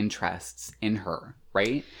vested interests in her,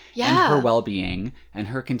 right? Yeah. And her well-being, and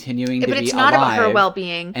her continuing to be alive. But it's not about her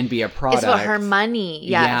well-being. And be a product. It's about her money,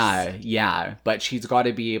 yes. Yeah. But she's got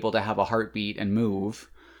to be able to have a heartbeat and move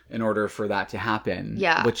in order for that to happen.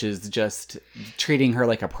 Yeah. Which is just treating her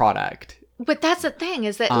like a product. But that's the thing,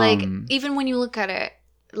 is that, like, even when you look at it,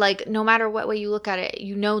 like, no matter what way you look at it,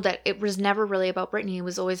 you know that it was never really about Britney. It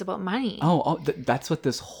was always about money. That's what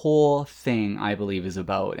this whole thing, I believe, is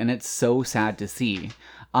about. And it's so sad to see.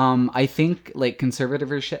 I think, like,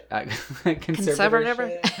 conservatorship.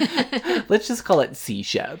 Let's just call it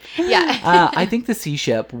C-ship. Yeah. I think the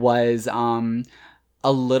C-ship was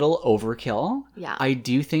a little overkill. Yeah. I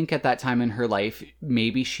do think at that time in her life,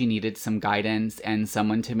 maybe she needed some guidance and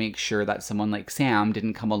someone to make sure that someone like Sam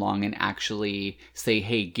didn't come along and actually say,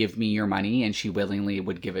 hey, give me your money, and she willingly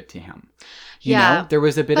would give it to him. You know? There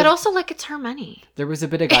was a bit but also, like, it's her money. There was a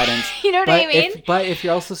bit of guidance. You know what I mean? But if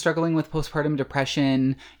you're also struggling with postpartum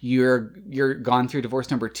depression, you're gone through divorce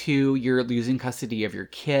number 2, you're losing custody of your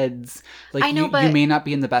kids. Like, I know, you may not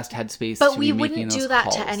be in the best headspace to be making those calls. But we wouldn't do that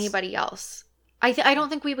to anybody else. I don't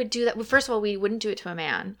think we would do that. First of all, we wouldn't do it to a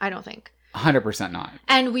man. I don't think. 100% not.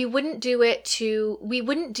 And we wouldn't do that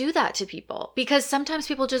to people, because sometimes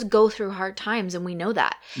people just go through hard times, and we know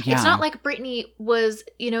that. Yeah. It's not like Britney was,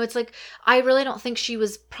 it's like, I really don't think she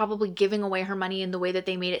was probably giving away her money in the way that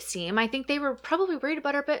they made it seem. I think they were probably worried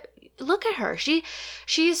about her, but look at her.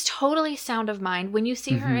 She's totally sound of mind. When you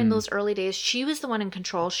see her in those early days, she was the one in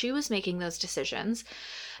control. She was making those decisions.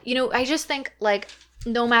 I just think, like,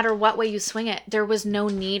 no matter what way you swing it, there was no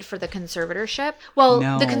need for the conservatorship. Well,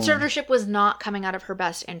 the conservatorship was not coming out of her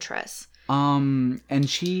best interests. And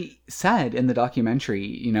she said in the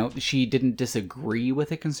documentary, she didn't disagree with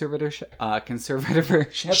a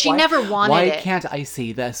conservatorship. She never wanted it. Why can't I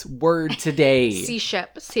say this word today?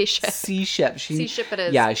 C-ship. C-ship. C-ship it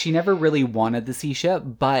is. Yeah, she never really wanted the C-ship,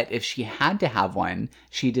 but if she had to have one,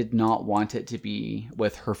 she did not want it to be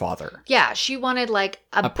with her father. Yeah, she wanted, like,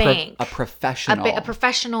 a bank. A professional. A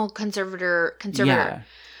professional conservator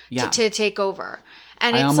yeah. To take over.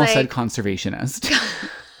 And I almost said conservationist.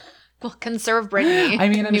 Well, conserve Britney. I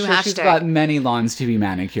mean, I'm sure she's got many lawns to be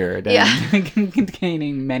manicured and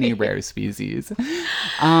containing many rare species.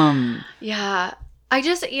 Yeah. I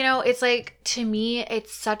just, it's like, to me,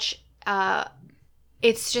 it's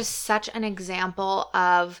just such an example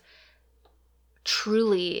of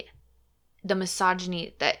truly the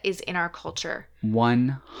misogyny that is in our culture.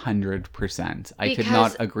 100%. I could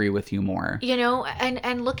not agree with you more.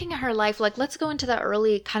 And looking at her life, like, let's go into the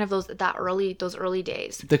early, kind of those early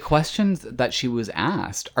days. The questions that she was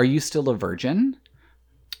asked, are you still a virgin?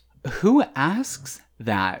 Who asks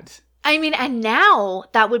that? I mean, and now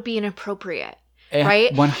that would be inappropriate.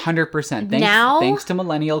 Right? 100%. Thanks to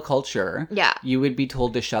millennial culture. Yeah. You would be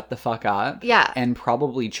told to shut the fuck up. Yeah. And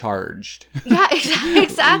probably charged. Yeah,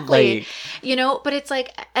 exactly. But it's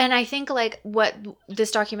like, and I think, like, what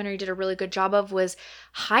this documentary did a really good job of was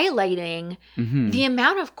highlighting the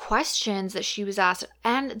amount of questions that she was asked,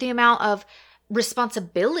 and the amount of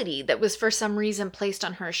responsibility that was for some reason placed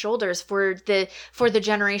on her shoulders for the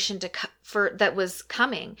generation that was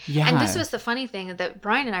coming. Yeah. And this was the funny thing that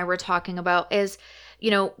Brian and I were talking about is,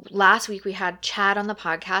 last week we had Chad on the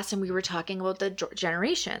podcast and we were talking about the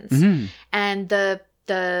generations Mm-hmm. and the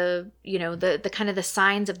kind of the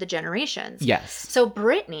signs of the generations. Yes. So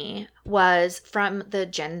Brittany was from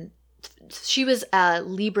she was a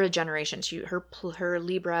Libra generation. Her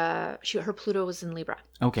Pluto was in Libra.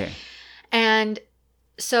 Okay. And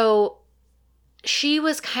so she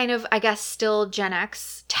was kind of, I guess, still Gen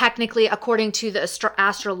X, technically, according to the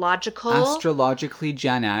astrological. Astrologically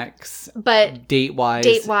Gen X. But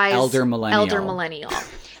date-wise, elder millennial.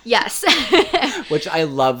 Yes. Which I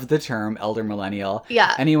love the term elder millennial.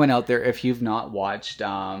 Yeah. Anyone out there, if you've not watched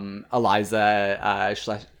Eliza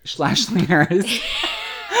Schleslinger's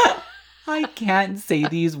I can't say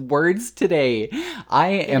these words today. I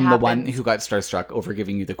am the one who got starstruck over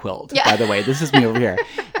giving you the quilt. Yeah. By the way, this is me over here.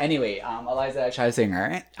 Anyway, Eliza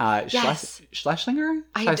Schlesinger. Yes. Schlesinger?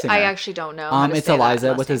 I actually don't know. It's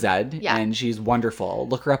Eliza with a Z, and she's wonderful.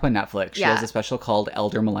 Look her up on Netflix. She has a special called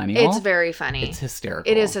Elder Millennial. It's very funny. It's hysterical.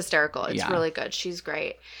 It is hysterical. It's really good. She's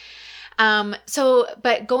great. Going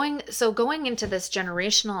into this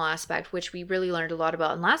generational aspect, which we really learned a lot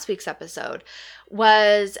about in last week's episode,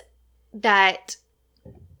 was that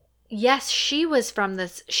yes, she was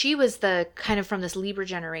the kind of from this Libra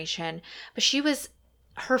generation, but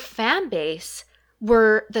her fan base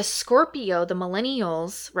were the Scorpio, the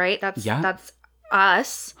millennials, right? That's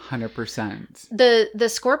us. 100%. The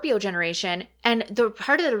Scorpio generation. And the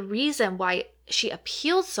part of the reason why she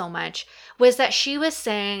appealed so much was that she was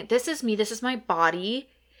saying, this is me, this is my body.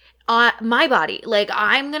 My body, like,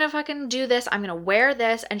 I'm gonna fucking do this, I'm gonna wear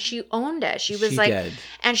this. And she owned it. She did.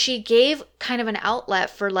 And she gave kind of an outlet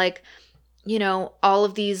for, like, all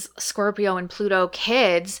of these Scorpio and Pluto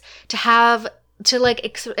kids to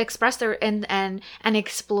express their and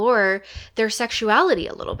explore their sexuality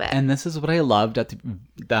a little bit. And this is what I loved at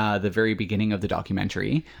the very beginning of the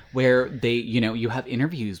documentary, where they, you have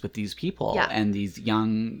interviews with these people and these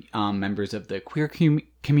young members of the queer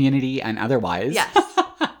community and otherwise. Yes.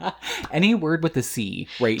 Any word with a C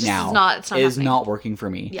now is not working for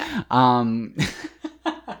me. Yeah. I'm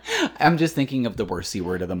just thinking of the worst C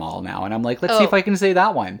word of them all now, and I'm like, let's see if I can say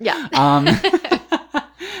that one. Yeah.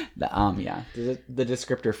 The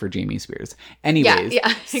descriptor for Jamie Spears. Anyways,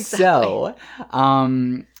 yeah, exactly. So,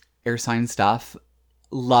 air sign stuff.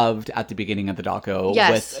 Loved at the beginning of the doco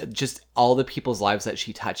with just all the people's lives that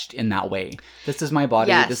she touched in that way. This is my body.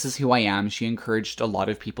 Yes. This is who I am. She encouraged a lot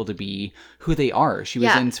of people to be who they are. She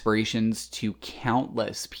was inspirations to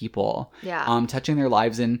countless people. Yeah. Touching their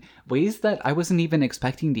lives in ways that I wasn't even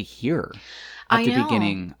expecting to hear at the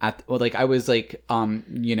beginning. I was like,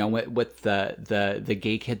 with the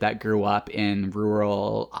gay kid that grew up in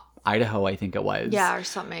rural Idaho, I think it was. Yeah, or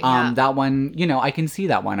something. That one, I can see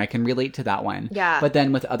that one. I can relate to that one. Yeah. But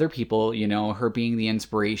then with other people, her being the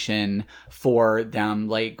inspiration for them,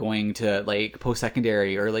 like, going to, like,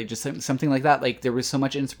 post-secondary or, like, just something like that. Like, there was so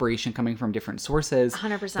much inspiration coming from different sources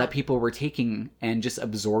 100%. that people were taking and just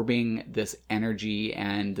absorbing this energy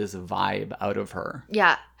and this vibe out of her.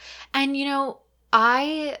 Yeah. And,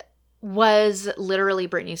 I was literally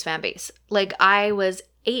Britney's fan base. Like, I was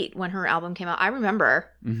 8 when her album came out. I remember.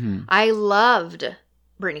 Mm-hmm. I loved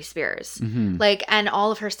Britney Spears. Mm-hmm. Like, and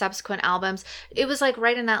all of her subsequent albums. It was like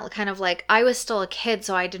right in that kind of, like, I was still a kid,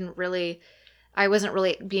 so I wasn't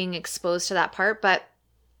really being exposed to that part. But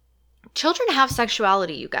children have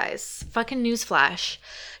sexuality, you guys. Fucking newsflash.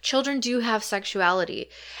 Children do have sexuality.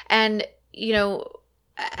 And,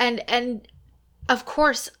 and of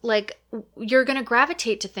course, like, you're going to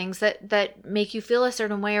gravitate to things that make you feel a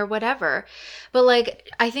certain way or whatever. But,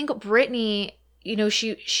 like, I think Britney, she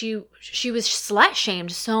was slut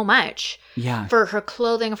shamed so much for her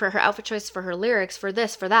clothing, for her outfit choice, for her lyrics, for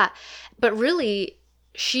this, for that. But really,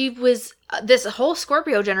 she was, this whole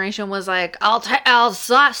Scorpio generation was like, I'll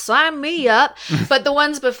sign me up. But the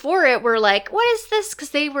ones before it were like, what is this? Because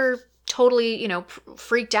they were totally,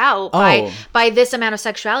 freaked out by this amount of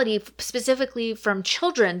sexuality, specifically from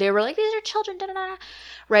children. They were like, these are children,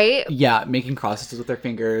 right? Yeah, making crosses with their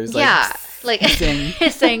fingers. Like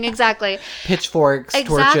hissing, exactly. Pitchforks,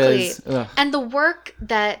 torches. Ugh. And the work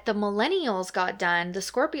that the millennials got done, the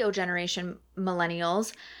Scorpio generation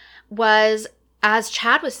millennials, was, as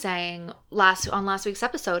Chad was saying on last week's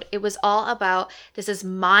episode, it was all about, this is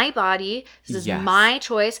my body, this is my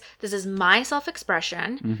choice, this is my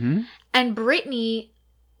self-expression. Mm-hmm. And Britney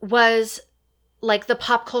was like the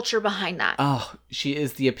pop culture behind that. Oh, she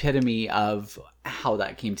is the epitome of how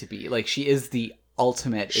that came to be. Like, she is the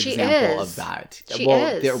ultimate example of that. She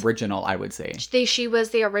is. The original, I would say. She was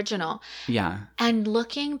the original. Yeah. And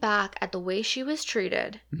looking back at the way she was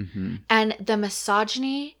treated mm-hmm. and the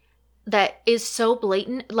misogyny that is so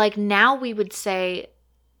blatant. Like now we would say,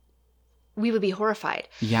 we would be horrified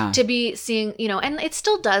to be seeing, you know, and it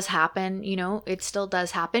still does happen, you know, it still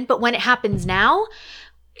does happen. But when it happens now,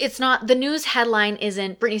 it's not, the news headline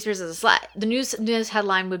isn't Britney Spears is a slut. The news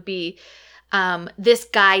headline would be, this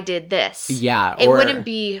guy did this. Yeah. It wouldn't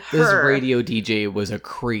be her. This radio DJ was a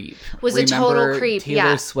creep. A total creep.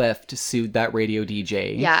 Taylor Swift sued that radio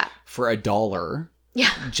DJ for $1. Yeah.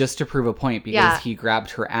 Just to prove a point because he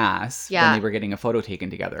grabbed her ass when they were getting a photo taken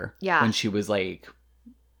together. Yeah. When she was like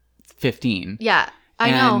 15. Yeah. I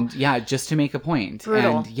know. Yeah, just to make a point.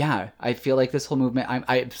 Brutal. And yeah, I feel like this whole movement,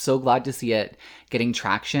 I'm so glad to see it getting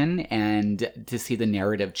traction and to see the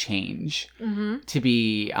narrative change to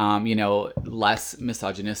be, you know, less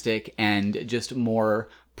misogynistic and just more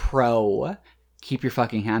pro. Keep your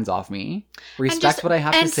fucking hands off me. Respect what I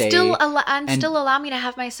have to say. Still allow me to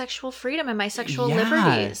have my sexual freedom and my sexual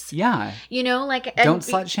liberties. Yeah. You know, like... Don't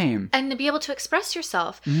slut shame. And to be able to express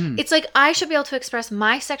yourself. It's like I should be able to express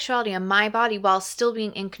my sexuality and my body while still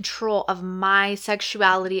being in control of my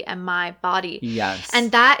sexuality and my body. Yes.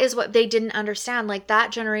 And that is what they didn't understand. Like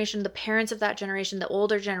that generation, the parents of that generation, the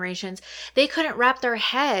older generations, they couldn't wrap their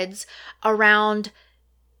heads around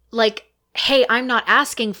like... hey, I'm not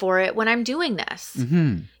asking for it when I'm doing this,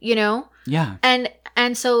 you know? Yeah.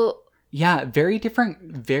 And so... Yeah, very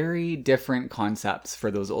different concepts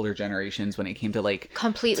for those older generations when it came to like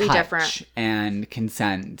completely touch different and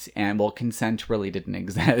consent, and well, consent really didn't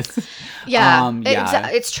exist.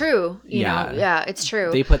 It's true. You know, it's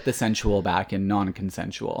true. They put the sensual back in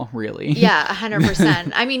non-consensual, really. Yeah,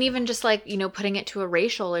 100%. I mean, even just like, you know, putting it to a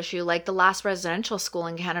racial issue, like the last residential school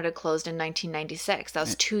in Canada closed in 1996. That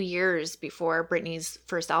was 2 years before Britney's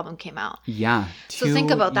first album came out. Yeah. So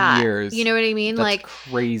think about that. Years. You know what I mean? That's like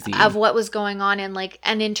crazy. Of what was going on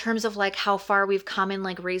and in terms of like how far we've come in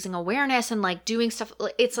like raising awareness and like doing stuff.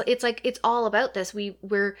 It's like it's all about this.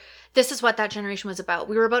 This is what that generation was about.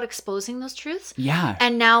 We were about exposing those truths. Yeah.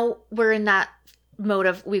 And now we're in that mode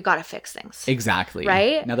of we've got to fix things. Exactly.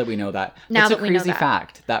 Right? Now that we know that. Now it's that a we know crazy that.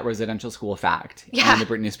 fact, that residential school fact on the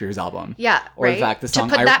Britney Spears album. Yeah. Or right? the fact the song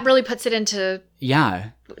that really puts it into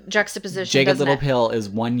juxtaposition. Jagged Little Pill is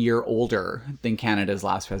 1 year older than Canada's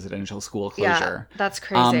last residential school closure. Yeah, that's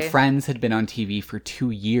crazy. Friends had been on TV for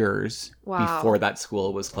 2 years before that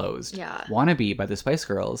school was closed. Yeah. Wannabe by the Spice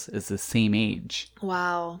Girls is the same age.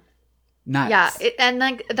 Wow. Nuts. Yeah, and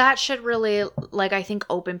like that should really like I think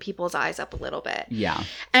open people's eyes up a little bit. Yeah.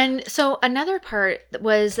 And so another part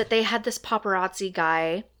was that they had this paparazzi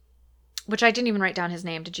guy, which I didn't even write down his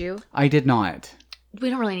name. Did you? I did not.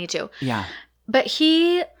 We don't really need to. Yeah. But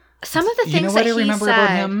some of the things you know what that I remember he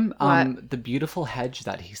said, about him? The beautiful hedge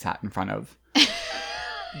that he sat in front of.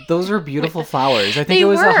 Those were beautiful flowers. I think it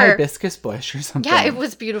was a hibiscus bush or something. Yeah, it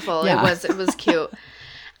was beautiful. Yeah. It was cute.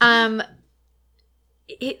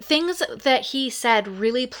 Things that he said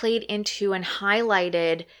really played into and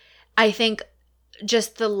highlighted, I think,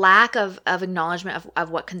 just the lack of acknowledgement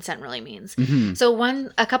of what consent really means. Mm-hmm. So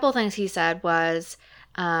a couple of things he said was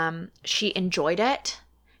she enjoyed it.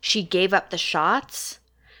 She gave up the shots.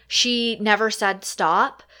 She never said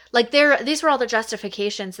stop. Like these were all the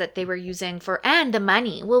justifications that they were using and the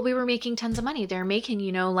money. Well, we were making tons of money. They're making,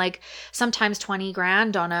 you know, like sometimes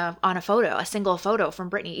 $20,000 on a photo, a single photo from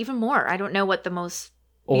Britney, even more. I don't know what the most,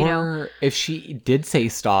 or if she did say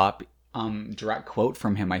stop, direct quote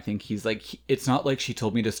from him, I think he's like, it's not like she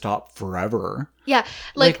told me to stop forever. Yeah.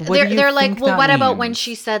 Like they're like, well, what about when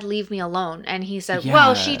she said, leave me alone? And he said,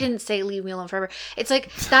 well, she didn't say leave me alone forever. It's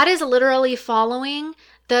like, that is literally following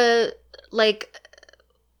the, like,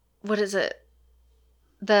 what is it?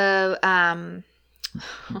 The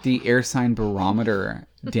air sign barometer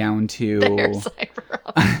down to the air sign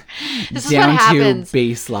barometer. This is what happens. To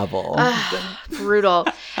base level. Brutal.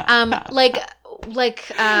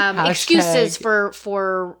 Excuses for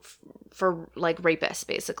like rapists,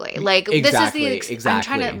 basically. Like exactly, this is I'm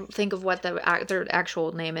trying to think of what their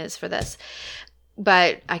actual name is for this,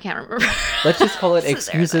 but I can't remember. Let's just call it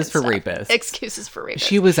excuses for rapists. Excuses for rapists.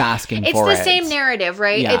 She was asking for it. It's the same narrative,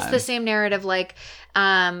 right? Yeah. It's the same narrative, like,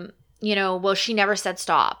 you know, well, she never said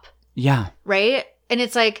stop. Yeah. Right? And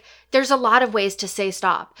it's like, there's a lot of ways to say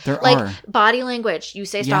stop. There like, are. Body language. You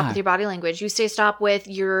say stop with your body language. You say stop with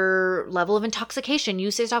your level of intoxication. You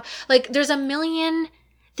say stop. Like, there's a million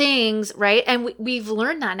things, right? And we've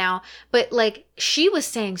learned that now. But, like, she was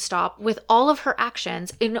saying stop with all of her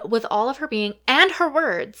actions, with all of her being and her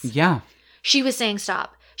words. Yeah. She was saying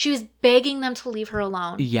stop. She was begging them to leave her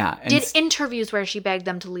alone. Yeah. And Did interviews where she begged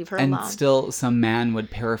them to leave her alone. And still some man would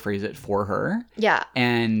paraphrase it for her. Yeah.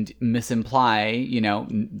 And misimply, you know,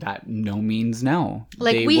 that no means no.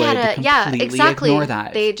 Like they we would had exactly. ignore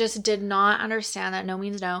that. They just did not understand that no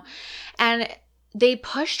means no. And they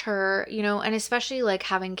pushed her, you know, and especially like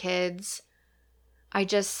having kids. I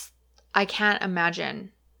can't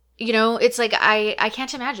imagine. You know, it's like I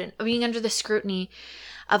can't imagine being under the scrutiny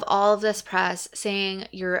of all of this press saying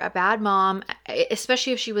you're a bad mom,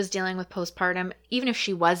 especially if she was dealing with postpartum. Even if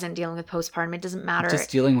she wasn't dealing with postpartum, it doesn't matter. Just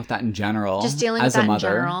dealing with that in general. Just dealing as with a that mother.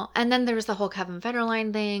 in general. And then there was the whole Kevin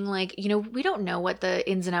Federline thing. Like, you know, we don't know what the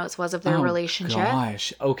ins and outs was of their relationship.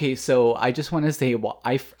 Gosh. Okay, so I just want to say, well,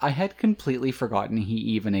 I had completely forgotten he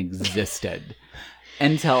even existed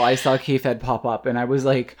until I saw K-Fed pop up, and I was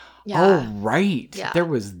like, oh, right. Yeah. There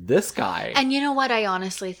was this guy. And you know what I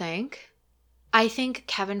honestly think? I think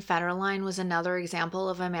Kevin Federline was another example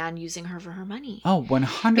of a man using her for her money. Oh,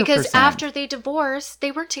 100%. Because after they divorced, they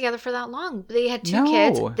weren't together for that long. They had two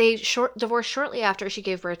kids. They divorced shortly after she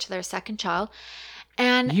gave birth to their second child.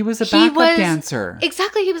 And he was a backup dancer.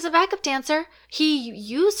 Exactly. He was a backup dancer. He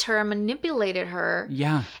used her and manipulated her.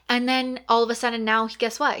 Yeah. And then all of a sudden now,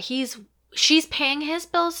 guess what? She's paying his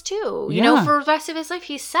bills too. You know, for the rest of his life,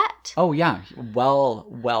 he's set. Oh, yeah.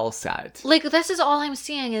 Well set. Like, this is all I'm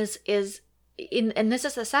seeing is and this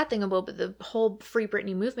is the sad thing about the whole Free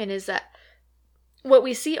Britney movement is that what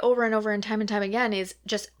we see over and over and time again is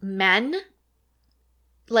just men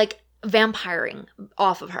like vampiring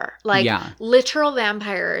off of her. Like literal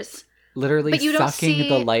vampires. Literally sucking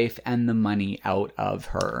the life and the money out of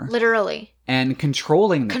her. Literally. And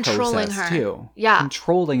controlling the process her. too. Yeah.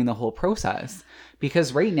 Controlling the whole process.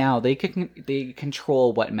 Because right now they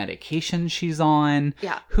control what medication she's on,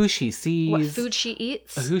 who she sees, what food she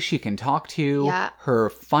eats, who she can talk to,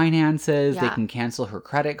 her finances. They can cancel her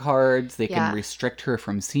credit cards. They can restrict her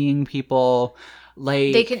from seeing people.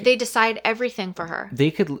 Like they decide everything for her.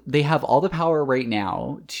 They have all the power right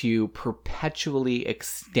now to perpetually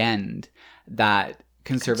extend that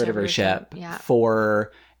conservatorship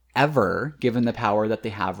forever, given the power that they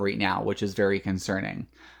have right now, which is very concerning.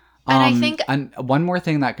 And I think... And one more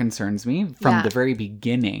thing that concerns me from the very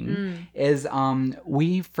beginning is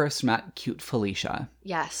we first met cute Felicia.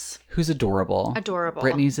 Yes. Who's adorable. Adorable.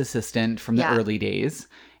 Britney's assistant from the early days.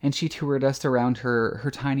 And she toured us around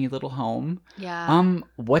her tiny little home. Yeah.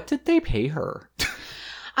 What did they pay her?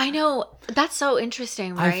 I know. That's so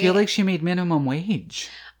interesting, right? I feel like she made minimum wage.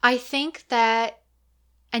 I think that...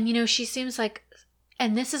 And, you know, she seems like...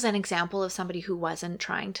 And this is an example of somebody who wasn't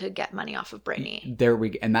trying to get money off of Britney.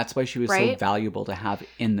 And that's why she was so valuable to have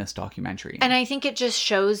in this documentary. And I think it just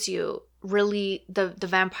shows you really the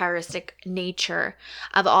vampiristic nature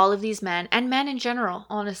of all of these men and men in general,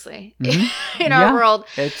 honestly, in our world.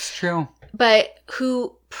 It's true. But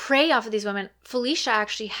who prey off of these women. Felicia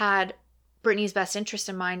actually had Britney's best interest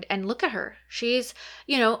in mind. And look at her. She's,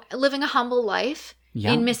 you know, living a humble life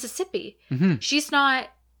in Mississippi. Mm-hmm. She's not...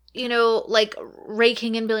 you know, like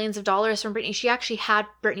raking in billions of dollars from Britney. She actually had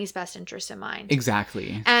Britney's best interest in mind.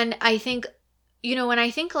 Exactly. And I think, you know, when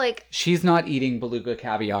I think like... she's not eating beluga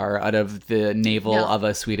caviar out of the navel of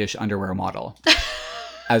a Swedish underwear model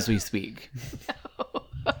as we speak. No.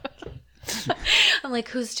 I'm like,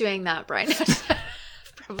 who's doing that, Brian?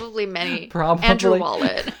 Probably many. Andrew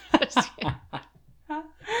Wallet.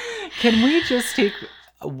 Can we just take...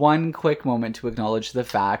 one quick moment to acknowledge the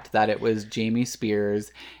fact that it was Jamie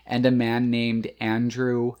Spears and a man named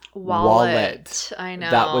Andrew Wallet. I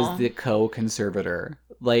know. That was the co-conservator.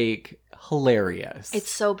 Like, hilarious.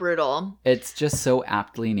 It's so brutal. It's just so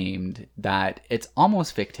aptly named that it's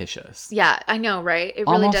almost fictitious. Yeah, I know, right? It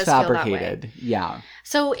really almost does fabricated. Feel that way. Yeah.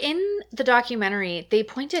 So in the documentary, they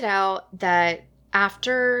pointed out that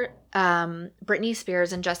after Britney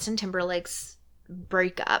Spears and Justin Timberlake's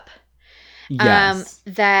breakup, yes.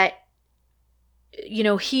 That, you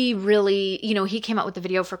know, he really, you know, he came out with the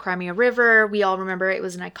video for Cry Me a River. We all remember it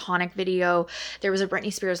was an iconic video. There was a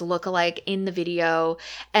Britney Spears lookalike in the video.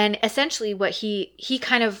 And essentially what he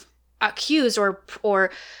kind of accused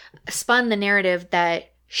or spun the narrative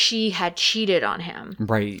that she had cheated on him.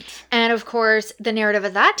 Right. And of course, the narrative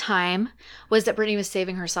at that time was that Britney was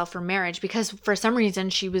saving herself from marriage because for some reason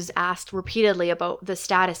she was asked repeatedly about the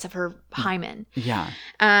status of her hymen. Yeah.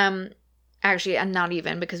 Actually, and not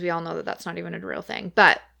even, because we all know that that's not even a real thing.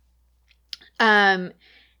 But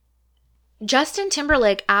Justin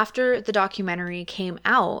Timberlake, after the documentary came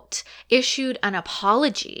out, issued an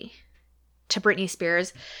apology to Britney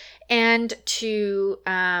Spears and to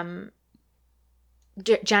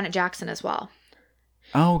Janet Jackson as well.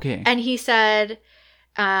 Oh, okay. And he said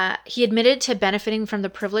He admitted to benefiting from the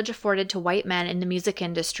privilege afforded to white men in the music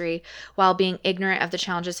industry while being ignorant of the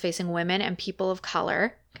challenges facing women and people of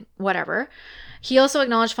color, whatever. He also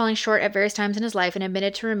acknowledged falling short at various times in his life and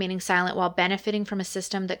admitted to remaining silent while benefiting from a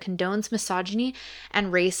system that condones misogyny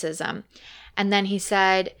and racism. And then he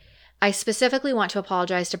said, I specifically want to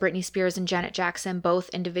apologize to Britney Spears and Janet Jackson, both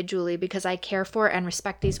individually, because I care for and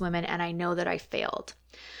respect these women, and I know that I failed.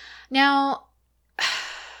 Now,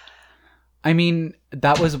 I mean,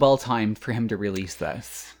 that was well timed for him to release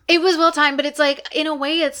this. it was well timed, but it's like, in a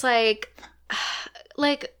way, it's like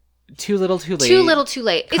Too little, too late. too little, too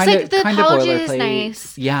late. It's like the apology is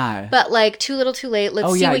nice. Yeah. But like too little, too late.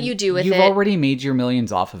 Let's see what you do with it. You've already made your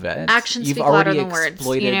millions off of it. Actions You've speak louder already than words,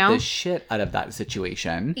 exploited you know? the shit out of that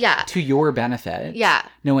situation. Yeah. To your benefit. Yeah.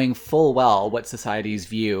 Knowing full well what society's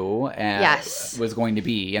view Yes. was going to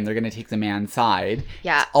be, and they're going to take the man's side.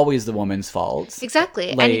 Yeah. It's always the woman's fault.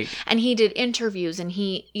 Exactly. Like, and he did interviews, and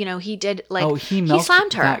he did like he milked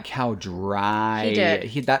slammed her. that cow dry.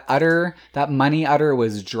 He did. That money udder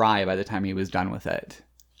was dry by the time he was done with it.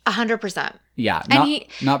 100%. Yeah, And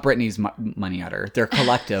not Britney's money udder. Their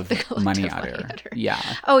collective, money udder. Yeah.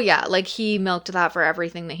 Oh yeah, like he milked that for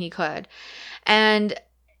everything that he could. And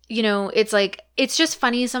it's like, it's just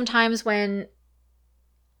funny sometimes when,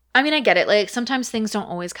 I mean, I get it. Like sometimes things don't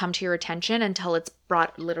always come to your attention until it's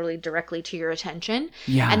brought literally directly to your attention.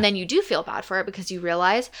 Yeah. And then you do feel bad for it because you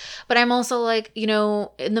realize. But I'm also like, in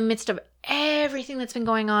the midst of everything that's been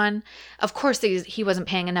going on, of course he wasn't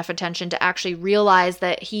paying enough attention to actually realize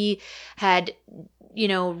that he had,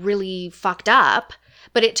 really fucked up.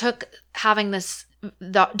 But it took having this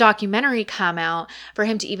documentary come out for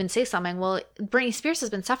him to even say something. Well, Britney Spears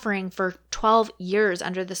has been suffering for 12 years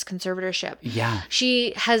under this conservatorship. Yeah.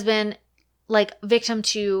 She has been like victim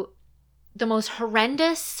to the most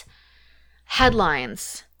horrendous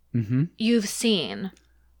headlines you've seen.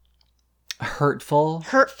 Hurtful,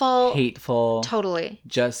 hateful, totally,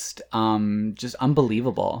 just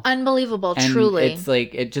unbelievable, and truly. It's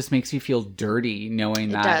like, it just makes you feel dirty knowing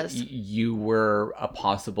that you were a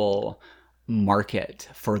possible market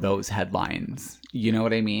for those headlines. You know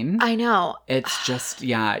what I mean? I know. It's just,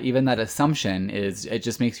 yeah, even that assumption it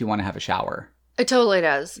just makes you want to have a shower. It totally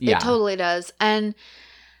does. Yeah. It totally does. And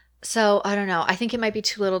so I don't know. I think it might be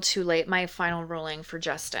too little, too late. My final ruling for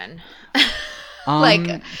Justin.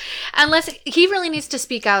 Unless he really needs to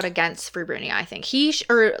speak out against Free Britney, I think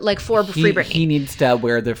for Free Britney. He needs to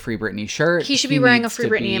wear the Free Britney shirt. He should be wearing a Free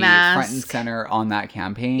Britney mask, front and center on that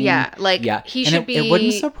campaign. Yeah, he should be. It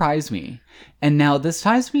wouldn't surprise me. And now this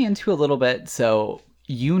ties me into a little bit. So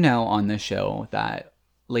on the show that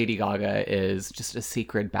Lady Gaga is just a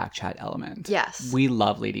secret backchat element. Yes. We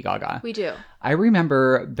love Lady Gaga. We do. I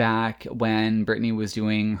remember back when Britney was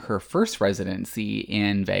doing her first residency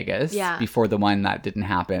in Vegas. Yeah. Before the one that didn't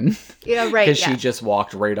happen. Yeah, right. Because she just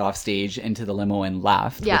walked right off stage into the limo and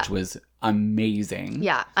left, which was amazing.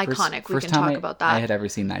 Yeah, iconic. We first can time talk about that. I had ever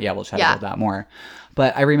seen that. Yeah, we'll chat about that more.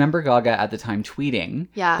 But I remember Gaga at the time tweeting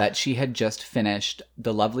that she had just finished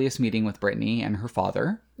The Loveliest Meeting with Britney and her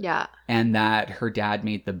father. Yeah. And that her dad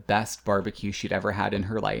made the best barbecue she'd ever had in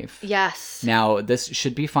her life. Yes. Now, this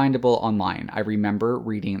should be findable online. I remember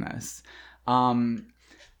reading this.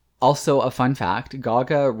 Also, a fun fact,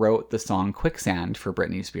 Gaga wrote the song Quicksand for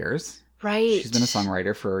Britney Spears. Right. She's been a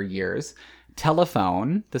songwriter for years.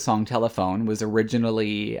 Telephone, the song Telephone, was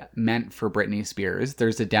originally meant for Britney Spears.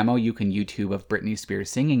 There's a demo you can YouTube of Britney Spears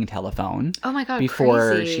singing Telephone. Oh my God, before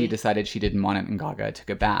crazy. She decided she didn't want it and Gaga took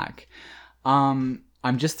it back.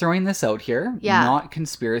 I'm just throwing this out here, not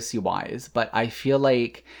conspiracy-wise, but I feel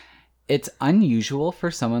like it's unusual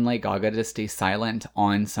for someone like Gaga to stay silent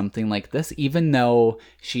on something like this, even though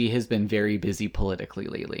she has been very busy politically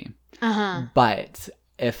lately. But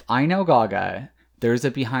if I know Gaga, there's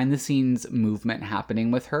a behind-the-scenes movement happening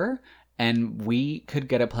with her, and we could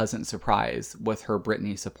get a pleasant surprise with her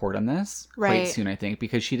Britney support on this quite soon, I think,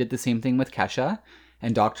 because she did the same thing with Kesha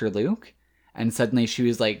and Dr. Luke. And suddenly she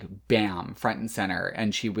was like, bam, front and center.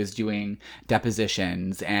 And she was doing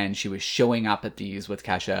depositions and she was showing up at these with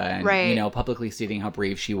Kesha and, publicly stating how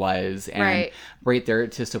brave she was and right there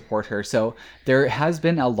to support her. So there has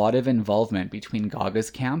been a lot of involvement between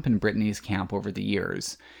Gaga's camp and Britney's camp over the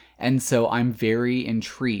years. And so I'm very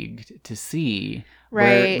intrigued to see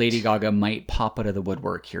where Lady Gaga might pop out of the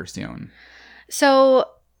woodwork here soon. So...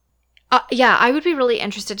 I would be really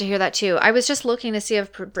interested to hear that too. I was just looking to see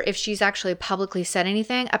if she's actually publicly said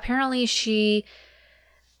anything. Apparently she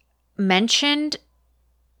mentioned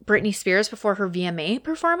Britney Spears before her VMA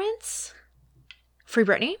performance. Free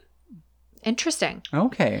Britney. Interesting.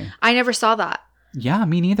 Okay. I never saw that. Yeah,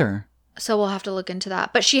 me neither. So we'll have to look into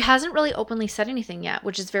that. But she hasn't really openly said anything yet,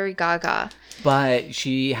 which is very Gaga. But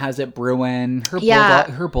she has it brewing.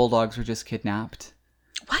 Her bulldogs were just kidnapped.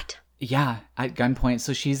 What? Yeah, at gunpoint.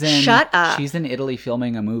 So she's in Italy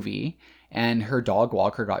filming a movie, and her dog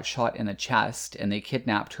walker got shot in the chest, and they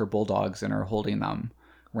kidnapped her bulldogs and are holding them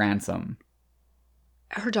ransom.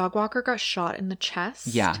 Her dog walker got shot in the chest?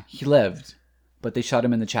 Yeah, he lived, but they shot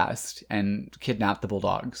him in the chest and kidnapped the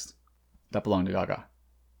bulldogs that belonged to Gaga.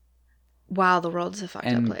 Wow, the world's a fucked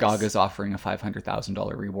up place. And Gaga's offering a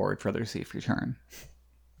 $500,000 reward for their safe return.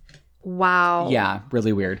 Wow. Yeah,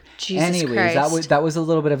 really weird. Jesus Anyways, Christ. that was a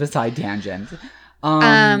little bit of a side tangent.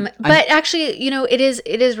 But actually, you know, it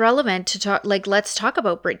is relevant to talk. Like, let's talk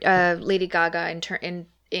about Lady Gaga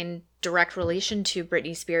in direct relation to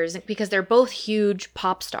Britney Spears, because they're both huge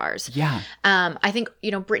pop stars. Yeah. I think, you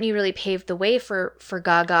know, Britney really paved the way for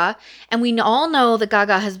Gaga, and we all know that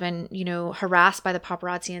Gaga has been, you know, harassed by the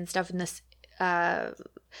paparazzi and stuff in this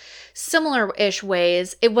similar-ish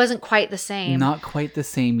ways. It wasn't quite the same. Not quite the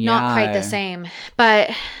same, yeah. Not quite the same. But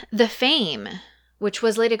The Fame, which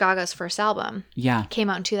was Lady Gaga's first album, came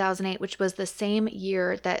out in 2008, which was the same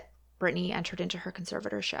year that Britney entered into her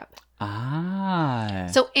conservatorship. Ah.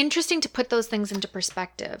 So interesting to put those things into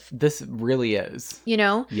perspective. This really is. You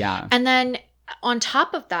know? Yeah. And then on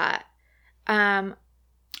top of that, are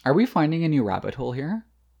we finding a new rabbit hole here?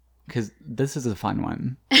 Because this is a fun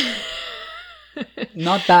one.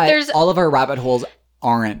 Not that all of our rabbit holes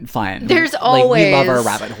aren't fun. There's always, we love our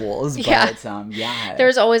rabbit holes, but yeah.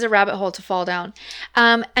 There's always a rabbit hole to fall down.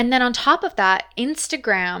 And then on top of that,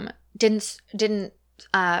 Instagram didn't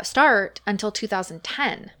start until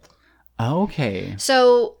 2010. Okay.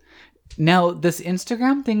 So now this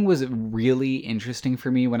Instagram thing was really interesting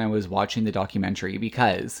for me when I was watching the documentary,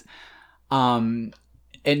 because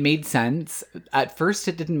it made sense. At first,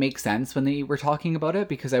 it didn't make sense when they were talking about it,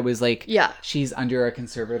 because I was like, yeah, she's under a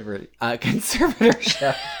conservatorship. A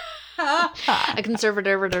conservatorship.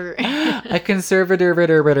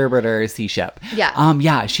 Yeah.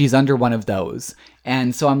 Yeah, she's under one of those.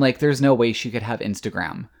 And so I'm like, there's no way she could have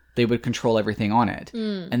Instagram. They would control everything on it.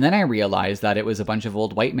 And then I realized that it was a bunch of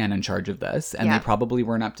old white men in charge of this, and they probably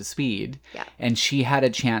weren't up to speed. Yeah. And she had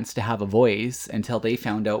a chance to have a voice until they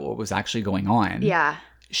found out what was actually going on. Yeah.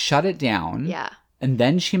 Shut it down. Yeah. And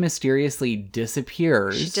then she mysteriously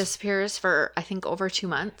disappears. She disappears for, I think, over 2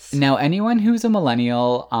 months. Now, anyone who's a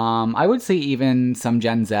millennial, I would say even some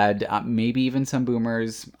Gen Z, maybe even some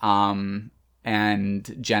boomers,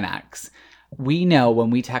 and Gen X, we know when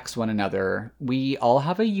we text one another, we all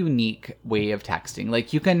have a unique way of texting.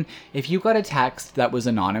 Like, if you got a text that was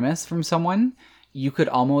anonymous from someone, you could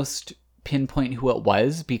almost pinpoint who it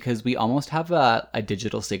was, because we almost have a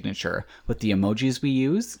digital signature with the emojis we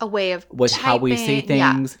use, a way of with typing, how we say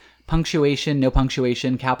things, punctuation, no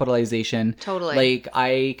punctuation, capitalization. Totally. Like,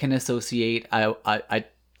 I can associate a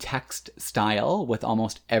text style with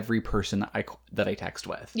almost every person that I text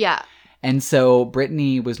with. Yeah. And so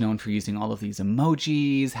Britney was known for using all of these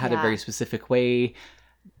emojis, had a very specific way,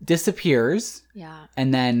 disappears. Yeah.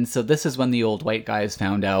 And then, so this is when the old white guys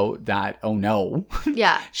found out that, oh no,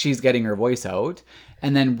 yeah, she's getting her voice out,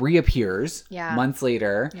 and then reappears months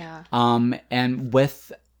later. Yeah. And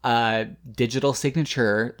with a digital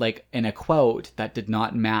signature, like in a quote that did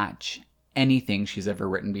not match anything she's ever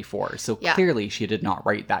written before. So clearly she did not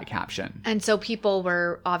write that caption. And so people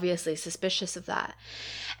were obviously suspicious of that.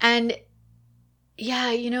 And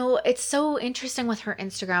yeah, you know, it's so interesting with her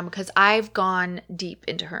Instagram, because I've gone deep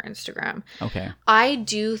into her Instagram. Okay. I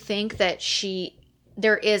do think that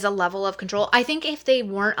there is a level of control. I think if they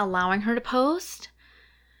weren't allowing her to post,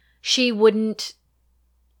 she wouldn't,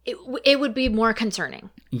 it would be more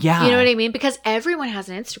concerning. Yeah. You know what I mean? Because everyone has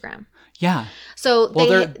an Instagram. Yeah. So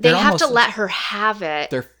they have to let her have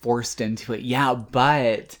it. They're forced into it. Yeah.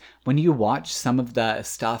 But when you watch some of the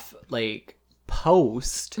stuff, like,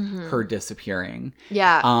 post her disappearing,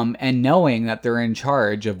 and knowing that they're in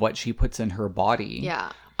charge of what she puts in her body,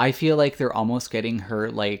 I feel like they're almost getting her,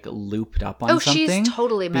 like, looped up on something. She's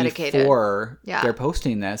totally medicated before they're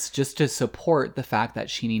posting this, just to support the fact that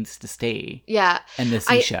she needs to stay in the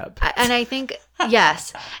C-ship. And I think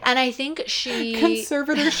yes, and I think she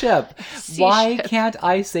conservatorship. Why can't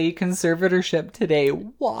I say conservatorship today?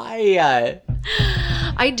 Why?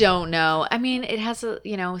 I don't know. I mean, it has some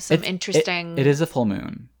interesting. It is a full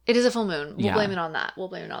moon. It is a full moon. We'll blame it on that. We'll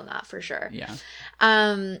blame it on that for sure. Yeah.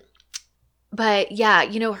 But yeah,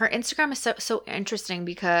 you know, her Instagram is so interesting,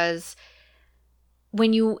 because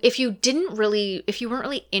if you weren't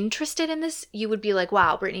really interested in this, you would be like,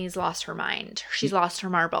 wow, Britney's lost her mind. She's lost her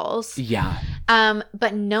marbles. Yeah.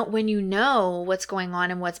 But when you know what's going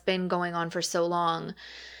on and what's been going on for so long,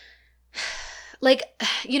 like,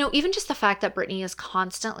 you know, even just the fact that Britney is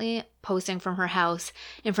constantly posting from her house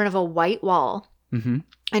in front of a white wall, Mm-hmm.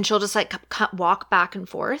 and she'll just like walk back and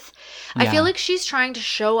forth. I Yeah. feel like she's trying to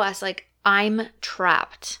show us, like, I'm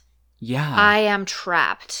trapped. Yeah. I am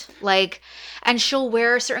trapped. Like, and she'll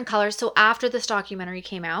wear certain colors. So after this documentary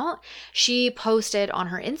came out, she posted on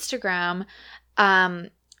her Instagram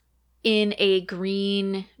in a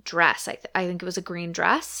green dress. I think it was a green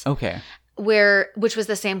dress. Okay. Which was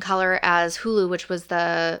the same color as Hulu, which was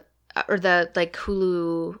the like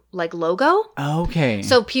Hulu like logo. Okay.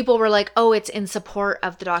 So people were like, "Oh, it's in support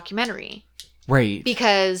of the documentary." Right.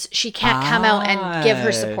 Because she can't come out and give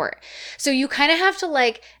her support. So you kind of have to,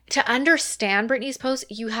 like, to understand Britney's post,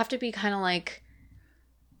 you have to be kind of like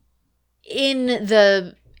in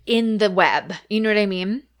the web. You know what I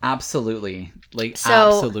mean? Absolutely. Like, So-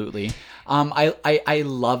 absolutely. I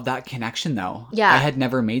love that connection though. Yeah. I had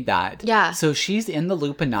never made that. Yeah. So she's in the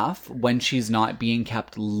loop enough when she's not being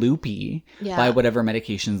kept loopy Yeah. by whatever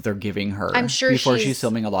medications they're giving her. I'm sure before she's- she's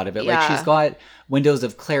filming a lot of it. yeah. Like, she's got windows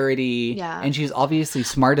of clarity. Yeah. And she's obviously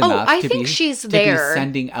smart Oh, enough I to think be she's to there. be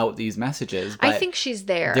sending out these messages. I But think she's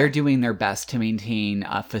there. they're doing their best to maintain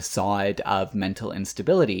a facade of mental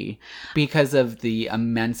instability because of the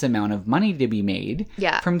immense amount of money to be made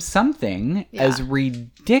Yeah. from something Yeah. as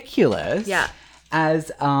ridiculous Yeah. as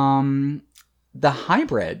the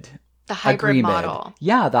hybrid hybrid agreement. model.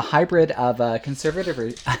 Yeah, the hybrid of a conservative of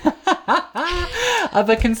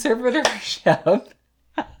a conservatorship.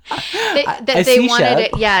 That a they wanted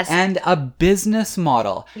C-ship it, yes. and a business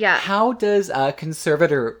model. Yeah. How does a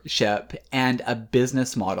conservatorship and a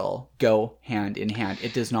business model go hand in hand?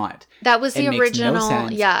 It does not. That was the It makes original. no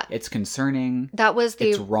sense. Yeah. It's concerning. That was the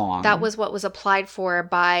It's wrong. That was what was applied for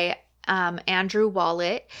by Andrew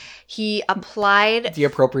Wallet. He applied. The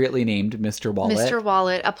appropriately named Mr. Wallet. Mr.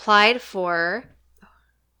 Wallet applied for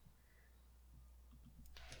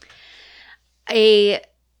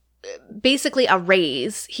basically a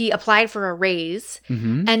raise. He applied for a raise,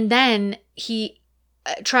 Mhm. and then he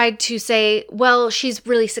tried to say, well, she's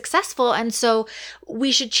really successful, and so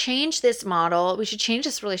we should change this model. We should change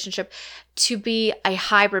this relationship to be a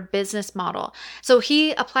hybrid business model. So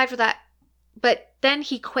he applied for that, but then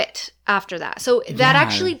he quit after that. So that Yeah.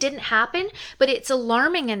 actually didn't happen, but it's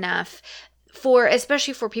alarming enough for,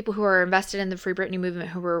 especially for people who are invested in the Free Britney movement,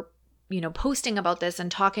 who were, you know, posting about this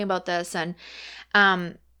and talking about this. And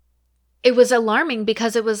it was alarming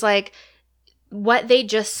because it was like what they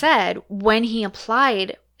just said when he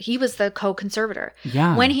applied. He was the co-conservator.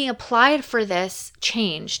 Yeah. When he applied for this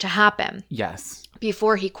change to happen Yes.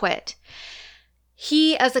 before he quit,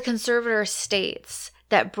 he, as a conservator, states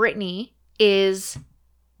that Britney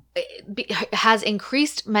has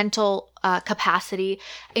increased mental capacity,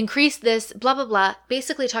 increased this, blah, blah, blah,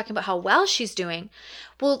 basically talking about how well she's doing.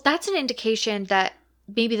 Well, that's an indication that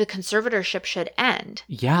maybe the conservatorship should end,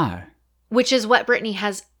 Yeah. which is what Britney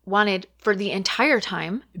has wanted for the entire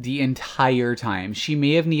time. The entire time. She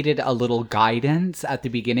may have needed a little guidance at the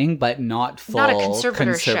beginning, but not full Not a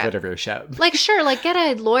conservatorship. conservatorship. Like, sure, like get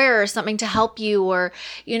a lawyer or something to help you, or,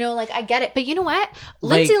 you know, like I get it. But you know what?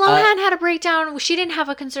 Like, Lindsay Lohan had a breakdown. She didn't have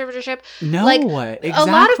a conservatorship. No, Like, exactly. a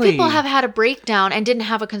lot of people have had a breakdown and didn't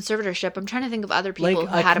have a conservatorship. I'm trying to think of other people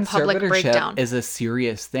who had a public breakdown. Is a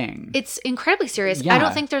serious thing. It's incredibly serious. Yeah. I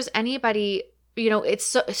don't think there's anybody, you know,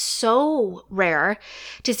 it's so rare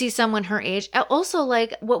to see someone her age. Also,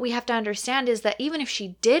 like, what we have to understand is that even if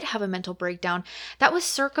she did have a mental breakdown, that was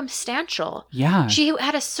circumstantial. Yeah. She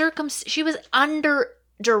had she was under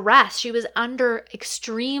duress. She was under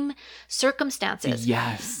extreme circumstances.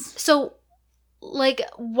 Yes. So, like,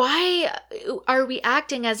 why are we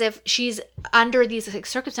acting as if she's under these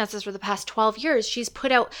circumstances for the past 12 years? She's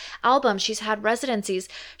put out albums, she's had residencies,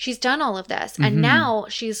 she's done all of this. And Mhm. now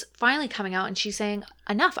she's finally coming out and she's saying,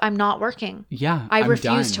 enough, I'm not working. Yeah. I I'm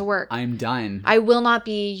refuse done. to work. I'm done. I will not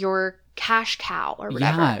be your cash cow or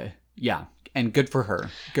whatever. Yeah. Yeah. And good for her.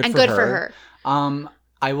 Good for her.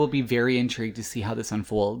 I will be very intrigued to see how this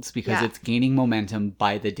unfolds because Yeah. it's gaining momentum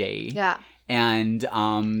by the day. Yeah. And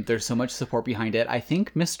there's so much support behind it. I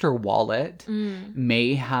think Mr. Wallet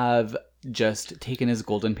may have just taken his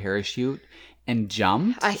golden parachute and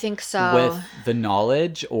jumped I think so. with the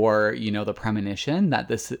knowledge or, you know, the premonition that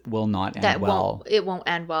this will not end well. It won't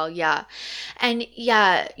end well. Yeah. And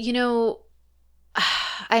yeah, you know,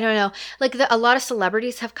 I don't know. Like a lot of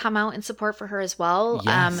celebrities have come out in support for her as well.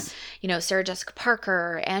 Yes. You know, Sarah Jessica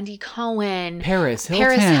Parker, Andy Cohen, Paris Hilton.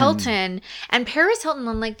 Paris Hilton. And Paris Hilton,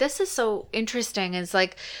 and like, this is so interesting, is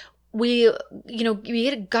like, we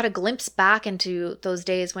got a glimpse back into those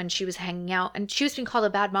days when she was hanging out, and she was being called a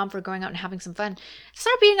bad mom for going out and having some fun. It's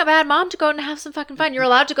not being a bad mom to go out and have some fucking fun. You're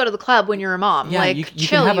allowed to go to the club when you're a mom. Yeah, like, you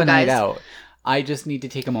chill, can have you a guys. night out. I just need to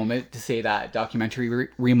take a moment to say that documentary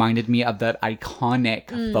reminded me of that iconic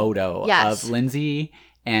photo Yes. of Lindsay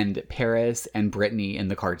and Paris and Brittany in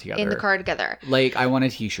the car together. Like, I want a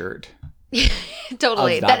t-shirt.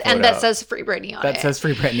 Totally. Of that And that photo. says Free Britney on it. That says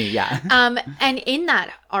Free Britney, yeah. And in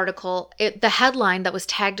that article, the headline that was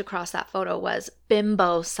tagged across that photo was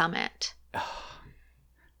Bimbo Summit.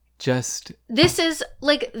 Just... This is,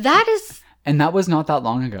 like, that is... And that was not that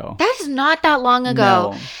long ago. That is not that long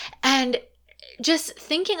ago. No. And just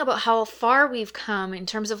thinking about how far we've come in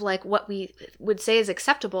terms of, like, what we would say is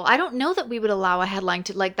acceptable, I don't know that we would allow a headline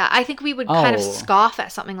to like that. I think we would kind of scoff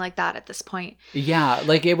at something like that at this point. Yeah,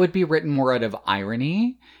 like, it would be written more out of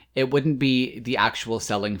irony. It wouldn't be the actual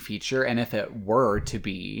selling feature. And if it were to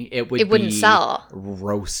be, it wouldn't sell.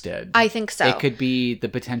 Roasted. I think so. It could be the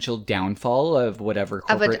potential downfall of whatever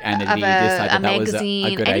corporate entity a decided that was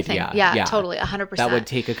a good anything. idea. Yeah, totally, 100%. That would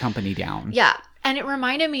take a company down. Yeah. And it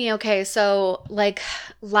reminded me, okay, so like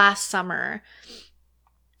last summer,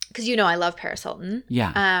 because I love Paris Hilton.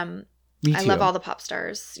 Yeah. Me too. I love all the pop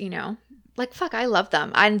stars, like, fuck, I love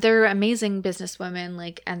them. And they're amazing businesswomen,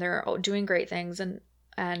 like, and they're doing great things,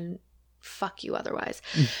 and fuck you otherwise.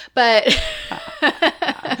 But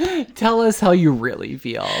tell us how you really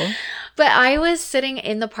feel. But I was sitting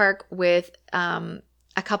in the park with a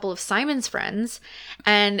couple of Simon's friends,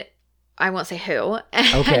 and I won't say who.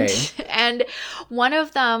 Okay. And one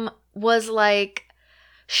of them was like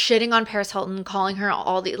shitting on Paris Hilton, calling her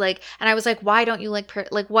all the like, and I was like, why don't you like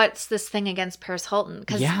what's this thing against Paris Hilton?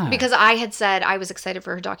 Because I had said I was excited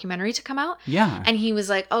for her documentary to come out. Yeah. And he was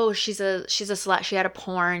like, oh, she's a slut. She had a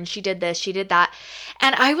porn. She did this. She did that.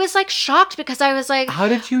 And I was like shocked because I was like, how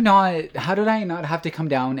did I not have to come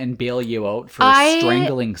down and bail you out for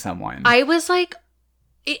strangling someone? I was like,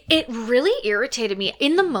 it really irritated me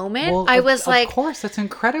in the moment. Well, I was like, of course, that's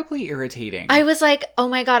incredibly irritating. I was like, oh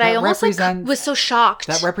my God, I almost was so shocked.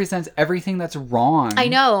 That represents everything that's wrong. I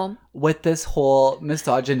know. With this whole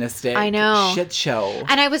misogynistic shit show.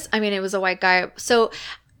 And it was a white guy. So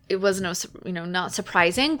it was not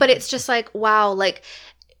surprising, but it's just like, wow, like,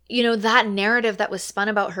 that narrative that was spun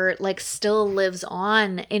about her, like, still lives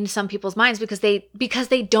on in some people's minds because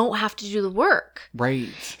they don't have to do the work. Right.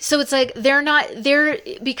 So it's like, they're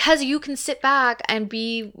because you can sit back and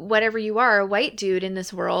be whatever you are, a white dude in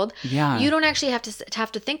this world. Yeah. You don't actually have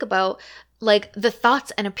to think about, like, the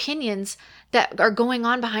thoughts and opinions that are going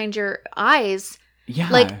on behind your eyes. Yeah.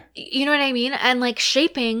 Like, you know what I mean? And, like,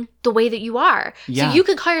 shaping the way that you are. Yeah. So you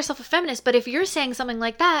can call yourself a feminist, but if you're saying something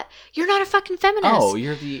like that, you're not a fucking feminist. Oh,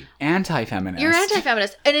 you're the anti-feminist. You're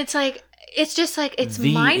anti-feminist. And it's like, it's just like, it's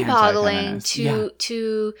mind-boggling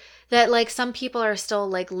to that, like, some people are still,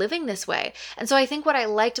 like, living this way. And so I think what I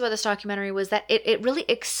liked about this documentary was that it really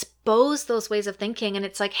exposed those ways of thinking. And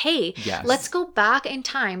it's like, hey, let's go back in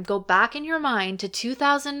time, go back in your mind to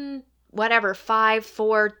 2000 whatever, 5,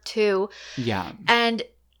 4, 2. Yeah.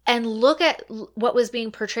 And look at what was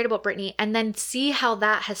being portrayed about Britney and then see how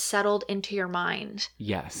that has settled into your mind.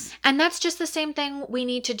 Yes. And that's just the same thing we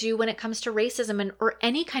need to do when it comes to racism or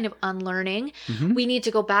any kind of unlearning. Mm-hmm. We need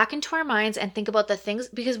to go back into our minds and think about the things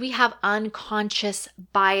because we have unconscious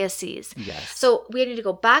biases. Yes. So we need to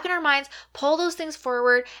go back in our minds, pull those things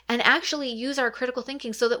forward, and actually use our critical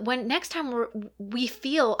thinking so that when next time we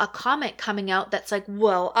feel a comment coming out that's like,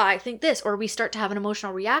 well, I think this, or we start to have an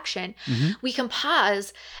emotional reaction, we can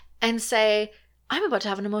pause and say, I'm about to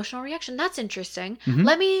have an emotional reaction. That's interesting. Mm-hmm.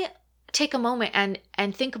 Let me take a moment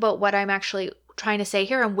and think about what I'm actually trying to say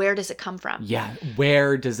here and where does it come from? Yeah,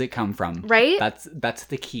 where does it come from? Right? That's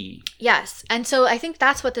the key. Yes. And so I think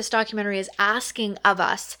that's what this documentary is asking of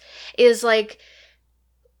us is like,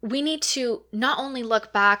 we need to not only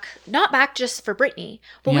look back, not back just for Britney,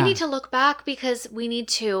 but we need to look back because we need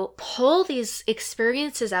to pull these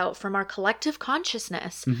experiences out from our collective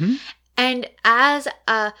consciousness. Mm-hmm. And as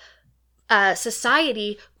a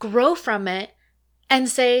society, grow from it and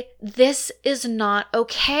say, this is not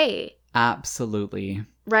okay. Absolutely.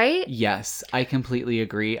 Right? Yes, I completely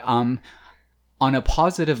agree. On a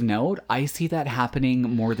positive note, I see that happening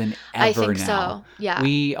more than ever now. I think so. Yeah.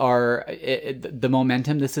 We are, the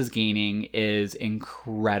momentum this is gaining is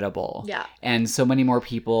incredible. Yeah. And so many more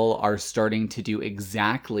people are starting to do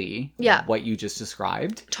exactly what you just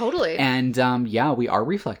described. Totally. And we are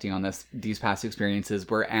reflecting on these past experiences.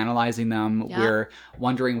 We're analyzing them. Yeah. We're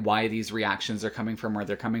wondering why these reactions are coming from where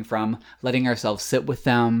they're coming from, letting ourselves sit with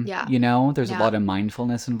them. Yeah. There's a lot of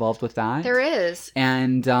mindfulness involved with that. There is.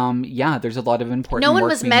 And there's a lot of important No one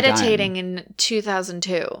work was being meditating done. in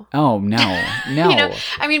 2002. Oh, no. No. You know,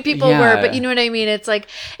 I mean, people were, but you know what I mean? It's like,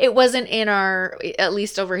 it wasn't in our, at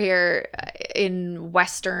least over here in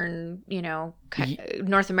Western, you know,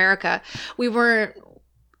 North America, we weren't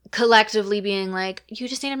collectively being like, you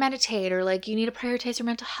just need to meditate, or like, you need to prioritize your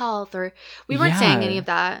mental health, or we weren't saying any of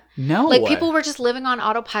that. No. Like, people were just living on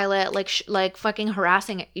autopilot, like fucking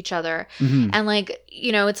harassing each other. Mhm. And like,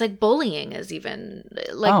 you know, it's like bullying is even,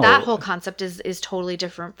 like that whole concept is totally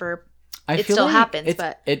different for, it still happens,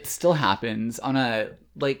 but it still happens on a,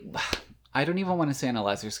 like, I don't even want to say on a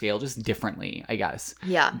lesser scale, just differently, I guess.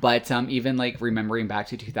 yeah. But even like remembering back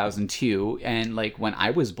to 2002 and like when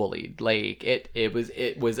I was bullied, like it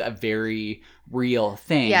was a very real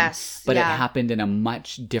thing. Yes. But yeah. it happened in a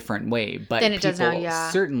much different way. But Than it does now, people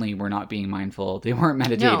yeah. certainly were not being mindful. They weren't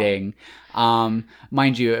meditating.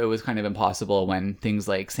 Mind you, it was kind of impossible when things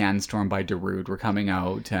like Sandstorm by Darude were coming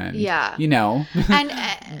out, and Yeah. you know, And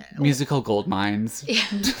musical gold mines.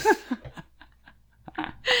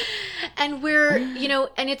 and we're, you know,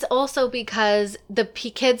 and it's also because the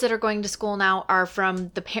kids that are going to school now are from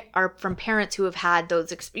parents who have had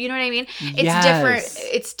those you know what I mean? It's Yes. different.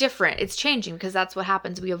 It's different. It's changing because that's what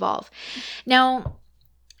happens. We evolve. Now,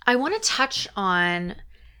 I want to touch on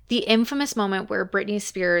the infamous moment where Britney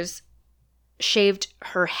Spears shaved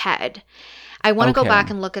her head. I want to go Okay. back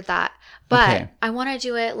and look at that, but Okay. I want to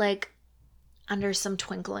do it like under some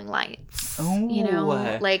twinkling lights. Oh. You know,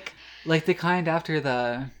 like the kind after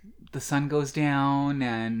the sun goes down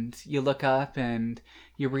and you look up and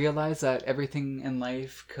you realize that everything in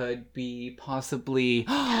life could be possibly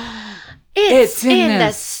it's in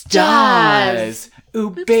the stars. Ooh,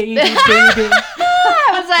 baby, baby.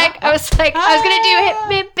 I was gonna do "Hit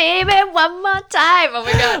Me, Baby" one more time. Oh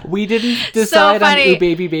my god, We didn't decide on funny. "Ooh,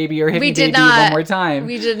 baby, baby" or "Hit We Me, did baby" not. one more time.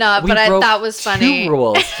 we did not, We but broke that was funny. 2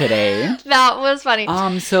 rules today. That was funny.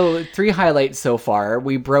 So 3 highlights so far.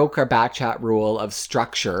 We broke our backchat rule of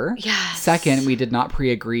structure. Yes. Second, we did not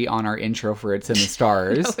pre-agree on our intro for "It's in the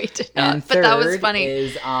Stars." No, we did not. And But third that was funny.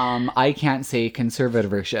 is I can't say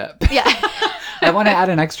conservatorship. Yeah, I want to add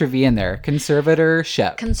an extra V in there.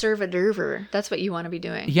 Conservatorship. conservator. That's what you want to be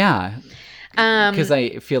doing. Yeah, because Um,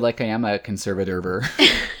 I feel like I am a conservator.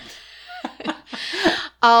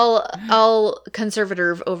 I'll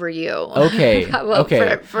conservative over you. Okay. Well,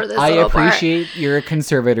 Okay. For this I little part. appreciate your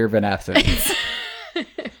conservator beneficence.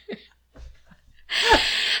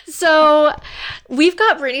 So we've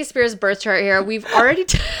got Britney Spears' birth chart here. We've already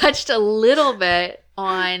touched a little bit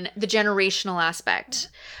on the generational aspect,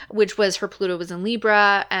 which was her Pluto was in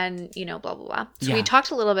Libra and, you know, blah, blah, blah. So we Yeah.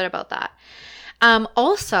 talked a little bit about that.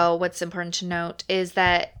 Also, what's important to note is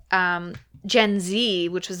that Gen Z,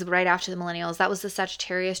 which was right after the millennials, that was the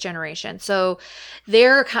Sagittarius generation. So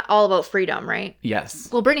they're all about freedom, right? Yes.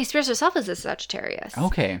 Well, Britney Spears herself is a Sagittarius.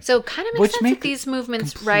 Okay. So kind of makes Which sense makes with these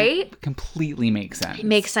movements, right? Completely makes sense. It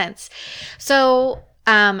makes sense. So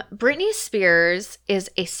Britney Spears is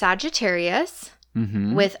a Sagittarius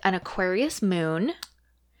Mm-hmm. with an Aquarius moon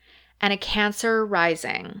and a Cancer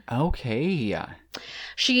rising. Okay.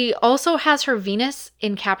 She also has her Venus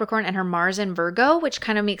in Capricorn and her Mars in Virgo, which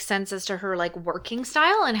kind of makes sense as to her like working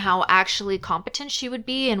style and how actually competent she would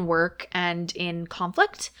be in work and in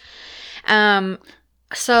conflict.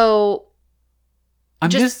 So I'm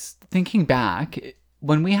Just- just thinking back.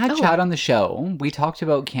 When we had Oh. chat on the show, we talked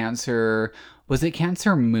about Cancer. Was it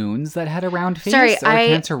Cancer moons that had a round face? Sorry, or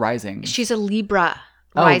Cancer rising? she's a Libra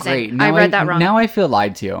Oh, rising. great. I Now read that wrong. Now I feel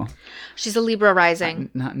lied to. She's a Libra rising.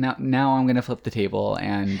 Now I'm going to flip the table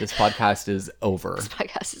and this podcast is over. This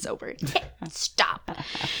podcast is over. Stop.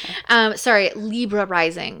 Sorry, Libra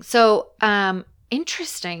rising. So,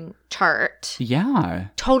 interesting chart. Yeah.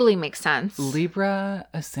 Totally makes sense. Libra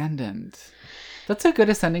ascendant. That's a good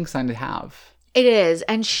ascending sign to have. It is.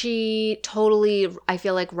 And she totally, I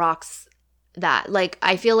feel like, rocks that. Like,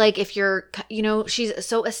 I feel like if you're, you know, she's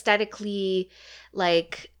so aesthetically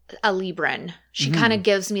like a Libran. She kind of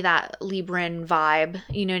gives me that Libran vibe.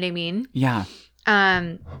 You know what I mean? Yeah.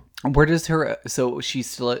 Where does her, so she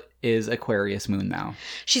still is Aquarius moon now?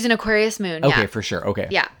 She's an Aquarius moon. Okay, Yeah. for sure. Okay.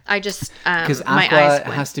 Yeah. I just, Because my eyes Aqua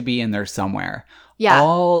went. has to be in there somewhere. Yeah.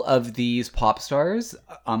 All of these pop stars,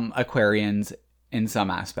 Aquarians in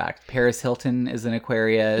some aspect. Paris Hilton is an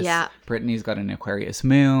Aquarius. Yeah. Britney's got an Aquarius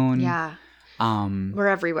moon. Yeah. We're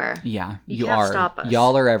everywhere. Yeah. You You can't are. stop us.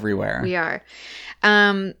 Y'all are everywhere. We are.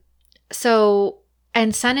 So,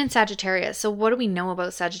 and Sun in Sagittarius. So what do we know about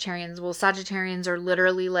Sagittarians? Well, Sagittarians are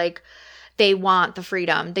literally like, they want the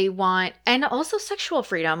freedom. They want, and also sexual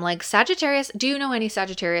freedom. Like Sagittarius, do you know any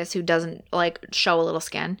Sagittarius who doesn't like show a little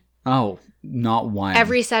skin? Oh, not one.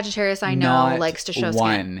 Every Sagittarius I know Not likes to show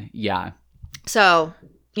one. skin. Yeah. So,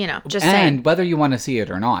 just and saying. whether you want to see it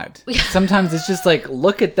or not. Sometimes it's just like,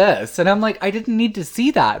 look at this. And I'm like, I didn't need to see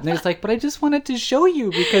that. And there's like, but I just wanted to show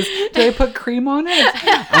you because did I put cream on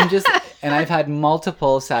it? And I've had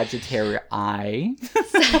multiple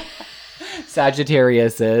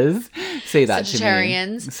Sagittariuses. Say that to me.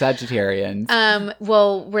 Sagittarians.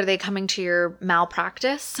 Well, were they coming to your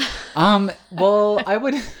malpractice? Well, I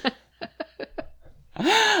would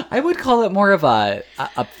call it more of a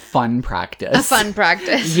fun practice. A fun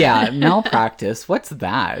practice. Yeah, malpractice. What's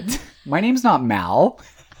that? My name's not Mal.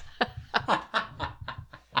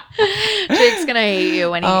 Jake's gonna hate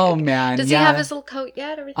you when he. Oh man! Does he have his little coat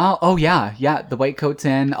yet? Oh yeah. The white coat's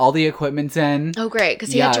in. All the equipment's in. Oh great,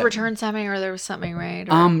 because he had to return something, or there was something, right?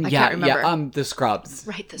 I can't remember. The scrubs.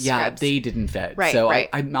 Right, the scrubs. Yeah, they didn't fit. Right, so right.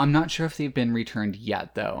 I'm not sure if they've been returned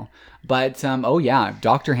yet though. But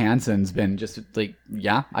Dr. Hansen's been just like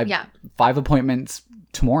 5 appointments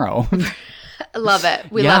tomorrow. I love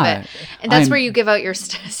it. We love it. And that's where you give out your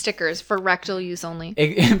stickers for rectal use only.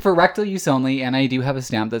 For rectal use only, and I do have a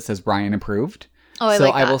stamp that says Brian approved. Oh, I so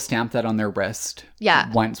like that. I will stamp that on their wrist.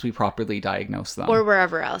 Yeah. Once we properly diagnose them. Or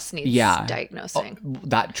wherever else needs diagnosing.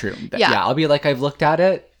 That true. Yeah. I'll be like, I've looked at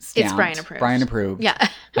it. Stamped, it's Brian approved. Brian approved. Yeah.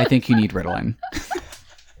 I think you need Ritalin.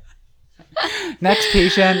 Next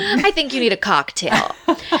patient. I think you need a cocktail.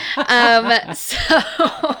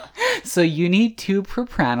 So you need 2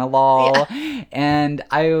 propranolol, and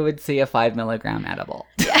I would say a 5 milligram edible.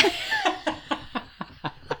 Yeah.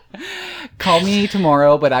 Call me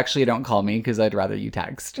tomorrow, but actually don't call me because I'd rather you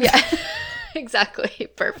text. Yeah, exactly.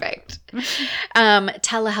 Perfect.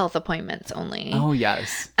 Telehealth appointments only. Oh,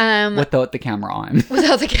 yes. Without the camera on.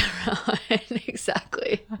 Without the camera on.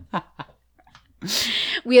 Exactly.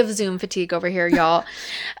 We have Zoom fatigue over here, y'all.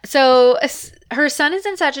 So her sun is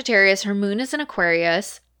in Sagittarius. Her moon is in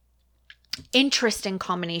Aquarius. Interesting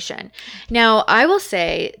combination. Now, I will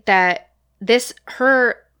say that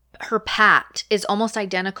her pact is almost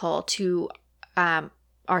identical to our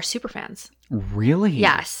superfans. Really?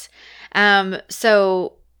 Yes.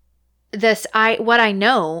 So what I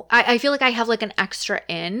know, I feel like I have like an extra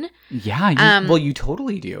in. Yeah. You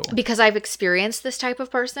totally do. Because I've experienced this type of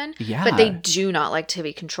person. Yeah. But they do not like to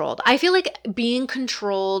be controlled. I feel like being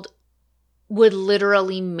controlled would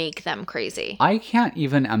literally make them crazy. I can't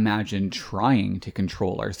even imagine trying to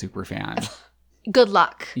control our superfan. Good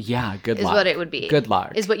luck. Yeah, good luck. Is what it would be. Good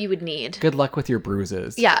luck. Is what you would need. Good luck with your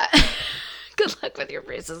bruises. Yeah. Good luck with your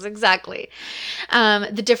bruises. Exactly.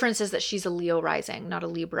 The difference is that she's a Leo rising, not a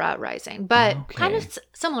Libra rising, but kind of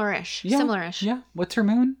similar-ish. Yeah. Similar-ish. Yeah. What's her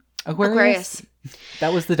moon? Aquarius.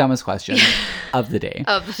 That was the dumbest question of the day.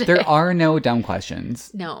 There are no dumb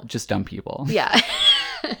questions. No. Just dumb people. Yeah.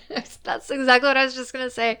 That's exactly what I was just going to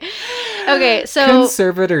say. Okay, so...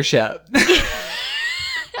 Conservatorship.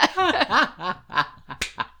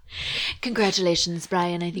 Congratulations,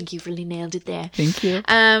 Brian. I think you've really nailed it there. Thank you.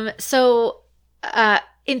 So,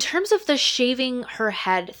 in terms of the shaving her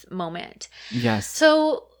head moment. Yes.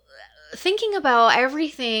 So, thinking about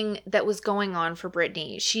everything that was going on for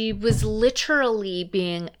Britney, she was literally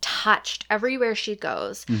being touched everywhere she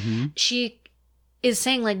goes. Mm-hmm. She is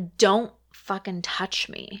saying, like, don't fucking touch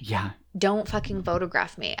me. Yeah. Don't fucking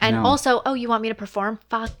photograph me. And also, you want me to perform?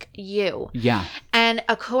 Fuck you. Yeah. And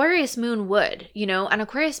Aquarius moon would, an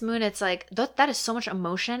Aquarius moon, it's like, that is so much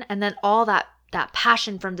emotion. And then all that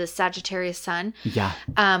passion from the Sagittarius sun. Yeah.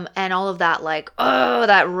 And all of that, like,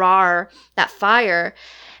 that raw, that fire.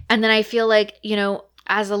 And then I feel like,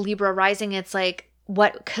 as a Libra rising, it's like,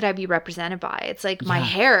 what could I be represented by? It's like my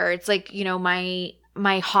hair. It's like,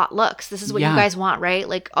 my hot looks. This is what you guys want, right?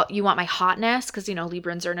 Like, you want my hotness because,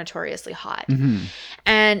 Librans are notoriously hot. Mm-hmm.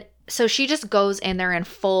 And so she just goes in there in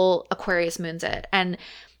full Aquarius moons it and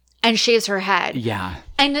shaves her head. Yeah.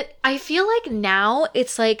 And I feel like now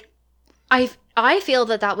it's like, I feel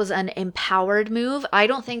that was an empowered move. I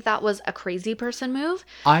don't think that was a crazy person move.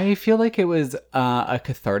 I feel like it was a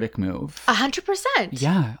cathartic move. 100%.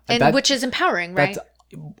 Yeah. And which is empowering, right? That's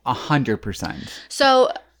 100%. So...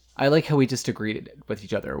 I like how we just agreed with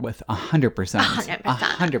each other with 100%. 100%.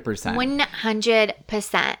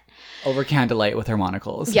 100%. Over candlelight with our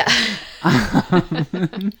monocles. Yeah.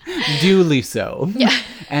 Duly so. Yeah.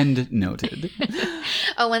 And noted.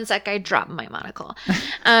 Oh, one sec. I dropped my monocle.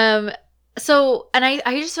 So, and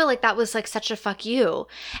I just feel like that was like such a fuck you.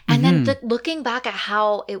 And then looking back at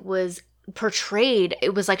how it was portrayed,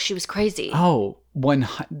 it was like she was crazy. Oh,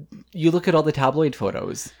 you look at all the tabloid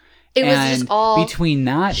photos. It was just all between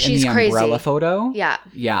that and the umbrella crazy. Photo. Yeah.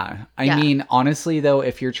 Yeah. I mean, honestly, though,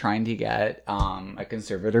 if you're trying to get a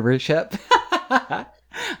conservatorship,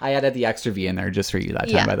 I added the extra V in there just for you that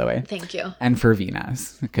time, by the way. Thank you. And for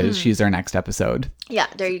Venus, because she's our next episode. Yeah,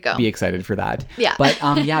 there you go. Be excited for that. Yeah. But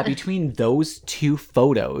yeah, between those two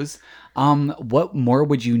photos, what more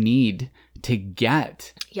would you need to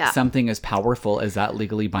get something as powerful as that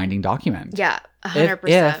legally binding document? Yeah, 100%.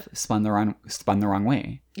 If spun the wrong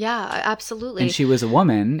way. Yeah, absolutely. And she was a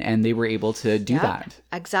woman, and they were able to do that.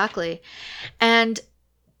 Exactly. And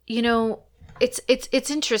you know, it's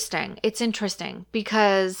interesting. It's interesting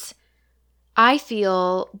because I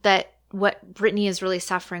feel that what Britney is really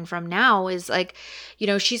suffering from now is like, you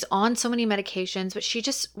know, she's on so many medications, but she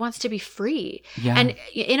just wants to be free. Yeah. And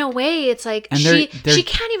in a way, it's like she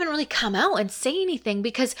can't even really come out and say anything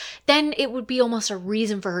because then it would be almost a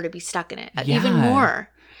reason for her to be stuck in it even more.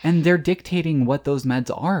 And they're dictating what those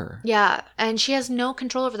meds are. Yeah. And she has no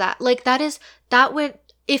control over that. Like that would,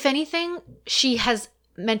 if anything, she has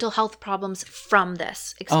mental health problems from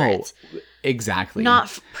this experience. Oh, exactly.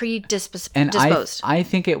 Not predisposed. And I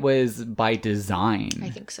think it was by design. I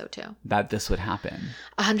think so too. That this would happen.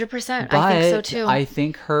 100%. But I think so too. I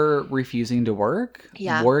think her refusing to work,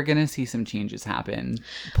 we're going to see some changes happen.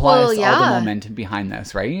 Plus all the momentum behind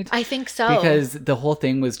this, right? I think so. Because the whole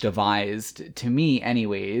thing was devised, to me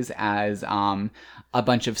anyways, as a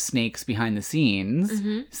bunch of snakes behind the scenes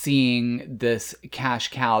seeing this cash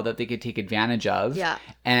cow that they could take advantage of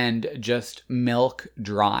and just milk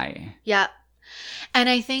dry. Yeah. And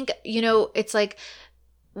I think, you know, it's like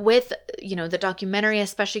with, you know, the documentary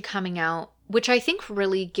especially coming out, which I think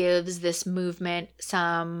really gives this movement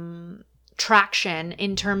some traction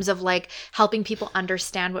in terms of like helping people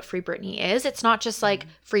understand what Free Britney is. It's not just like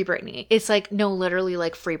Free Britney. It's like, no, literally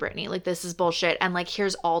like Free Britney. Like this is bullshit. And like,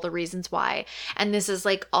 here's all the reasons why. And this is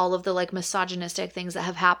like all of the like misogynistic things that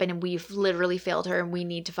have happened and we've literally failed her and we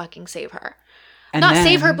need to fucking save her. And not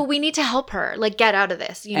save her, but we need to help her like get out of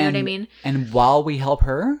this. You know what I mean? And while we help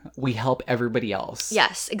her, we help everybody else.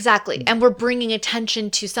 Yes, exactly. And we're bringing attention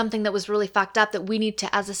to something that was really fucked up that we need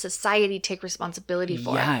to, as a society, take responsibility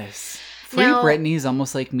for. Yes. Free Britney is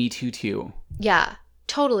almost like Me Too too. Yeah,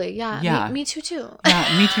 totally. Yeah. Me Too too.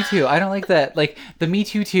 Yeah, Me Too too. I don't like that. Like the Me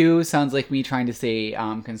Too too sounds like me trying to say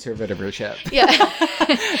conservatorship. Yeah.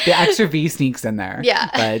 The extra V sneaks in there. Yeah.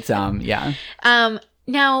 But yeah.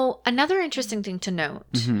 Now, another interesting thing to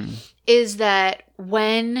note is that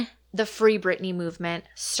when the Free Britney movement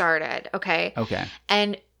started, okay?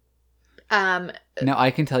 And now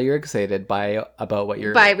I can tell you're excited about what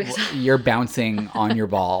you're bouncing on your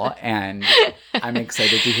ball, and I'm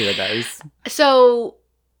excited to hear those. So,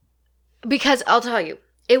 because I'll tell you,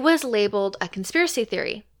 it was labeled a conspiracy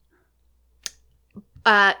theory.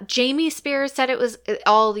 Jamie Spears said it was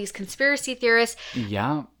all these conspiracy theorists.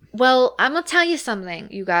 Yeah. Well, I'm going to tell you something,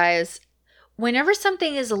 you guys. Whenever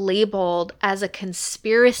something is labeled as a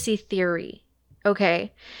conspiracy theory,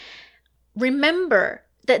 okay, remember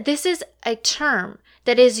that this is a term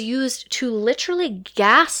that is used to literally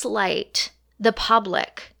gaslight the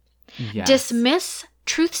public, dismiss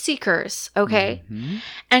truth seekers, okay,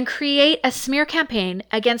 and create a smear campaign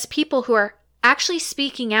against people who are actually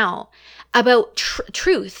speaking out about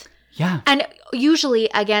truth. Yeah. And usually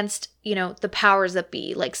against, you know, the powers that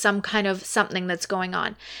be, like some kind of something that's going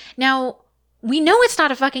on. Now, we know it's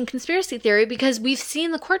not a fucking conspiracy theory because we've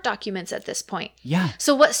seen the court documents at this point. Yeah.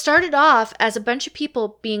 So what started off as a bunch of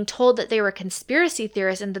people being told that they were conspiracy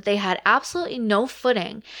theorists and that they had absolutely no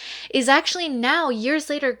footing is actually now, years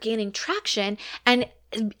later, gaining traction and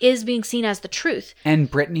is being seen as the truth. And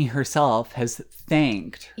Britney herself has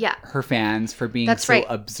thanked her fans for being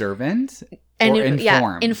observant. And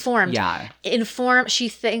informed. Informed. Yeah. Informed.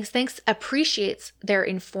 She appreciates their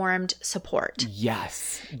informed support.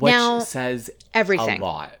 Yes. Which says everything. A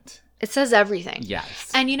lot. It says everything.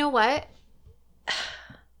 Yes. And you know what?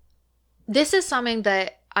 This is something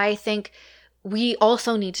that I think we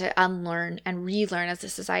also need to unlearn and relearn as a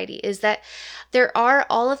society, is that there are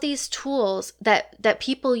all of these tools that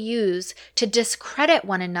people use to discredit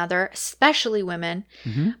one another, especially women,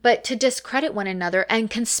 but to discredit one another. And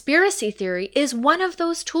conspiracy theory is one of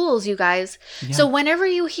those tools, you guys. Yeah. So whenever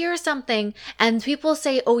you hear something and people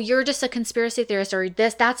say, oh, you're just a conspiracy theorist, or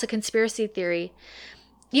that's a conspiracy theory,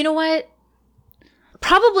 you know what?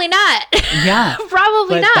 Probably not. Yeah.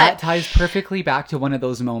 Probably not. That ties perfectly back to one of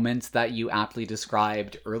those moments that you aptly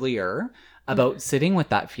described earlier about sitting with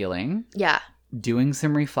that feeling. Yeah. Doing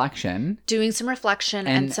some reflection.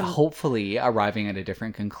 And hopefully arriving at a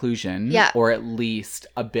different conclusion. Yeah. Or at least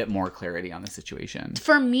a bit more clarity on the situation.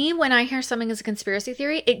 For me, when I hear something as a conspiracy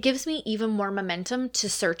theory, it gives me even more momentum to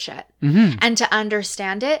search it and to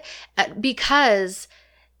understand it, because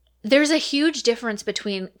there's a huge difference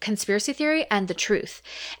between conspiracy theory and the truth.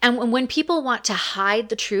 And when people want to hide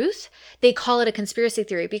the truth, they call it a conspiracy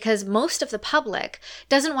theory because most of the public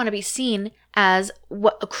doesn't want to be seen as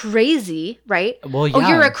crazy, right? Well, yeah. Oh,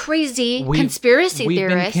 you're a crazy conspiracy theorist. We've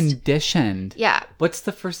been conditioned. Yeah. What's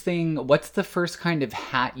the first kind of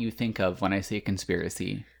hat you think of when I say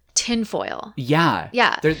conspiracy? Tinfoil. Yeah.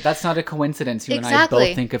 Yeah. That's not a coincidence. You exactly. and I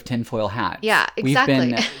both think of tinfoil hats. Yeah, exactly.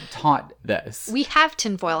 We've been taught this. We have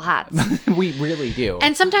tinfoil hats. We really do.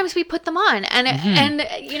 And sometimes we put them on. And and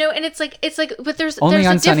it's like but there's only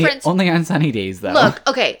there's a difference. Only on sunny days though. Look,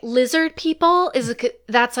 okay, lizard people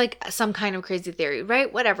that's like some kind of crazy theory,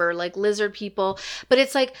 right? Whatever, like lizard people. But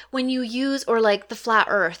it's like when you use or like the flat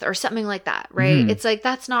earth or something like that, right? It's like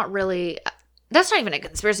that's not even a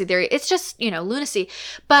conspiracy theory. It's just, lunacy.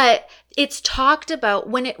 But it's talked about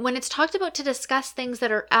when it's talked about to discuss things that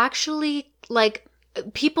are actually like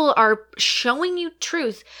people are showing you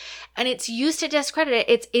truth and it's used to discredit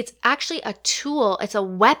it. It's actually a tool. It's a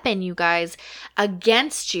weapon, you guys,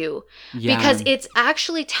 against you because it's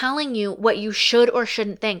actually telling you what you should or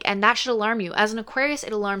shouldn't think. And that should alarm you. As an Aquarius,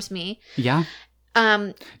 it alarms me. Yeah.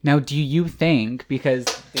 Now, do you think, because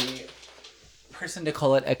the person to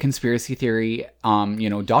call it a conspiracy theory,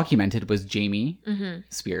 documented was Jamie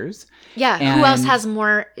Spears. Yeah. Who else has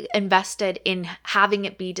more invested in having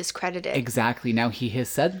it be discredited? Exactly. Now he has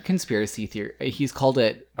said conspiracy theory. He's called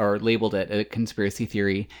it or labeled it a conspiracy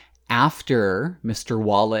theory after Mr.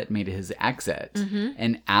 Wallet made his exit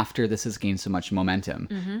and after this has gained so much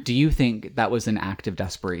momentum. Do you think that was an act of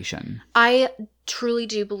desperation? I truly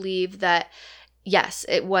do believe that yes,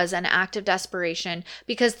 it was an act of desperation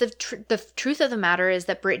because the truth of the matter is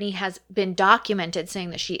that Britney has been documented saying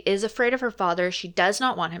that she is afraid of her father. She does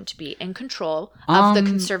not want him to be in control of the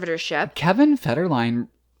conservatorship. Kevin Federline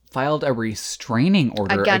filed a restraining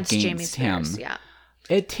order against Jamie him. Spears, yeah.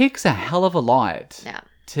 It takes a hell of a lot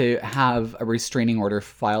to have a restraining order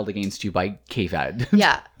filed against you by KFED.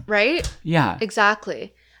 Yeah, right? Yeah.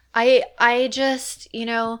 Exactly. I just,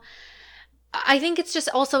 I think it's just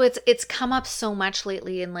also it's come up so much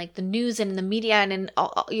lately in like the news and in the media and in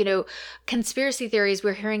conspiracy theories.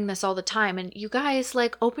 We're hearing this all the time, and you guys,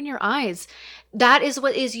 like, open your eyes. That is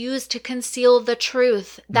what is used to conceal the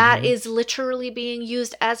truth. That is literally being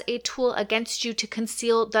used as a tool against you to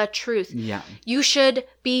conceal the truth. Yeah, you should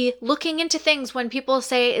be looking into things when people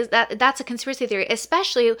say is that's a conspiracy theory,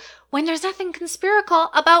 especially when there's nothing conspiracal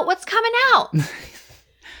about what's coming out.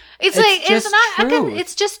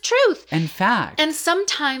 It's just truth. And fact. And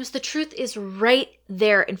sometimes the truth is right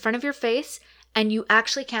there in front of your face and you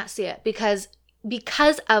actually can't see it because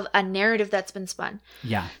of a narrative that's been spun.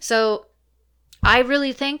 Yeah. So I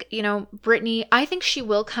really think, Britney, I think she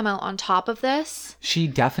will come out on top of this. She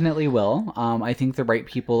definitely will. I think the right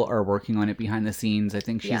people are working on it behind the scenes. I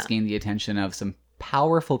think she's gained the attention of some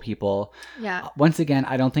powerful people. Yeah. Once again,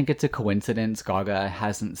 I don't think it's a coincidence Gaga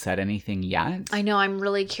hasn't said anything yet. I know. I'm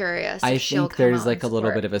really curious. I think there's like a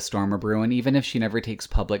little bit of a storm brewing. Even if she never takes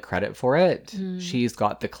public credit for it, she's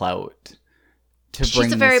got the clout to bring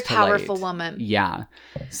She's a very this to powerful light. woman. Yeah.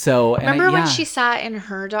 So remember when she sat in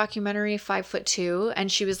her documentary 5'2"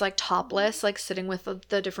 and she was like topless, like sitting with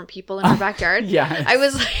the different people in her backyard? Yeah. I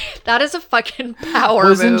was like, that is a fucking power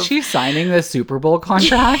Wasn't move. she signing the Super Bowl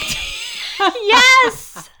contract?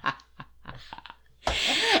 Yes.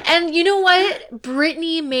 And you know what?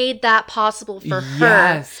 Britney made that possible for her.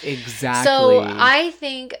 Yes, exactly. So I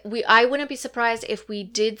think I wouldn't be surprised if we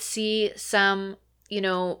did see some,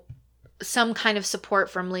 some kind of support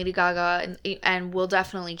from Lady Gaga, and we'll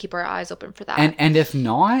definitely keep our eyes open for that. And if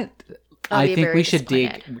not, I think we should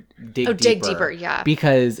dig deeper. Yeah.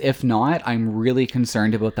 Because if not, I'm really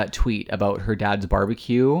concerned about that tweet about her dad's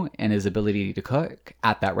barbecue and his ability to cook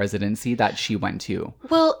at that residency that she went to.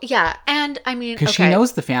 Well, yeah. And I mean, because she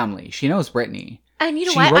knows the family. She knows Britney. And you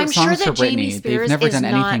know what? I'm sure that Jamie Spears They've never done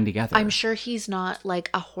anything together. I'm sure he's not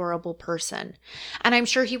like a horrible person. And I'm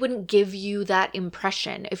sure he wouldn't give you that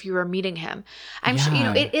impression if you were meeting him. I'm sure,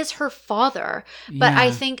 it is her father. But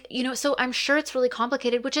I think, so I'm sure it's really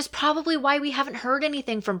complicated, which is probably why we haven't heard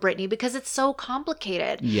anything from Britney because it's so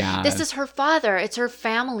complicated. Yeah. This is her father. It's her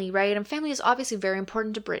family, right? And family is obviously very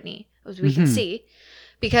important to Britney, as we can see.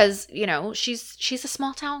 Because, she's a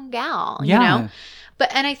small town gal,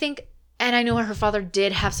 But, and I think... And I know her father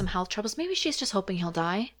did have some health troubles. Maybe she's just hoping he'll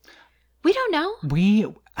die. We don't know.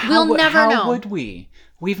 We'll never know. How would we?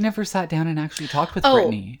 We've never sat down and actually talked with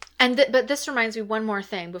Britney. And but this reminds me one more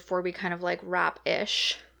thing before we kind of like wrap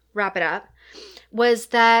it up, was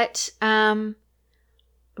that Britney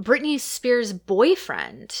Spears'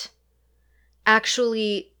 boyfriend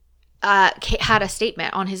actually had a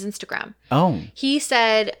statement on his Instagram. Oh. He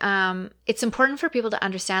said, it's important for people to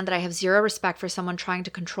understand that I have zero respect for someone trying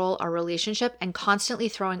to control our relationship and constantly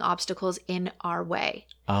throwing obstacles in our way.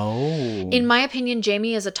 Oh. In my opinion,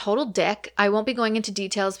 Jamie is a total dick. I won't be going into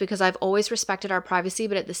details because I've always respected our privacy,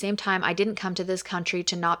 but at the same time, I didn't come to this country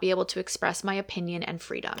to not be able to express my opinion and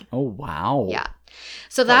freedom. Oh, wow. Yeah.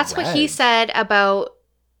 So that's what he said about,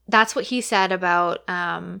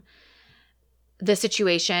 the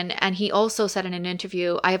situation. And he also said in an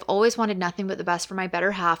interview, I have always wanted nothing but the best for my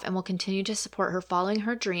better half and will continue to support her following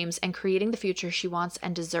her dreams and creating the future she wants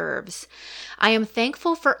and deserves. I am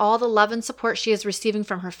thankful for all the love and support she is receiving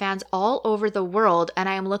from her fans all over the world, and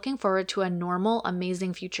I am looking forward to a normal,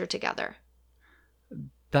 amazing future together.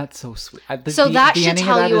 That's so sweet. That should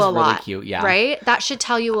tell you a lot. Really cute, yeah. Right? That should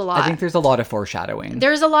tell you a lot. I think there's a lot of foreshadowing.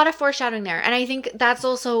 There's a lot of foreshadowing there. And I think that's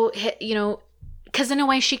also, because in a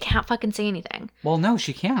way, she can't fucking say anything. Well, no,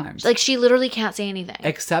 she can't. Like, she literally can't say anything.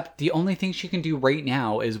 Except the only thing she can do right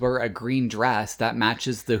now is wear a green dress that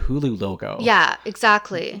matches the Hulu logo. Yeah,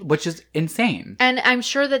 exactly. Which is insane. And I'm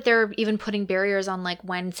sure that they're even putting barriers on, like,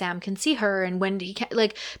 when Sam can see her and when he can,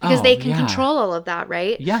 like, because they can control all of that,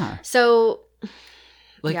 right? Yeah. So,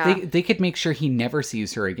 like, they could make sure he never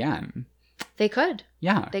sees her again. They could.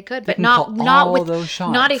 Yeah. They could, They but can not call with those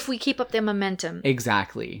shots. not if we keep up the momentum.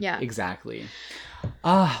 Exactly. Yeah. Exactly.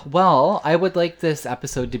 Well, I would like this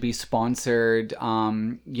episode to be sponsored,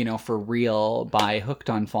 for real by Hooked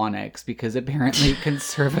on Phonics, because apparently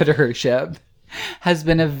conservatorship has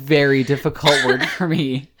been a very difficult word for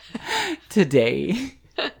me today.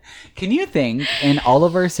 Can you think in all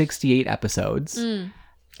of our 68 episodes,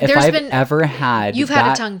 if I've ever had You've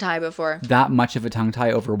had a tongue tie before. That much of a tongue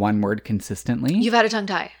tie over one word consistently? You've had a tongue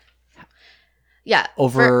tie. Yeah.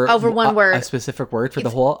 Over one word. A specific word for the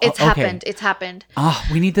whole? It's happened. It's happened. Oh,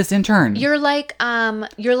 we need this intern. You're like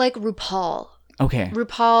RuPaul. Okay.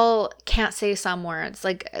 RuPaul can't say some words.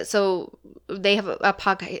 Like, so they have a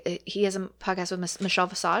podcast. He has a podcast with Michelle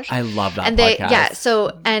Visage. I love that and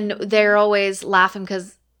podcast. And they're always laughing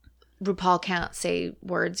because RuPaul can't say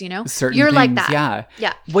words, Certain You're things, like that. Yeah.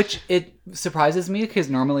 Yeah. Which it surprises me because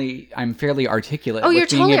normally I'm fairly articulate. Oh, you're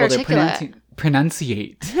totally articulate. To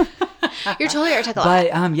pronunciate. You're totally articulate. But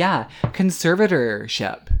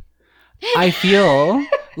conservatorship. I feel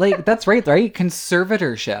like that's right?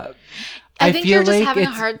 Conservatorship. I think you're just having a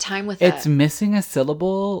hard time with it. It's missing a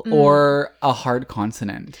syllable or a hard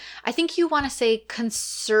consonant. I think you want to say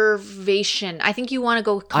conservation. I think you want to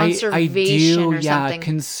go conservation or something.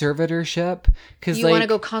 Conservatorship. You want to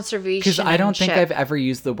go conservation. Because I don't think I've ever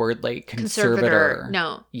used the word like conservator.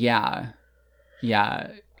 No. Yeah. Yeah.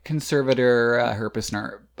 Conservator, herpes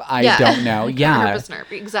snurp. I don't know. Yeah. Herpes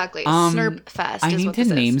snurp. Exactly. Snurp fest. I need to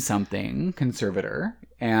name something conservator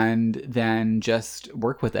and then just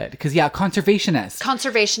work with it. Because, conservationist.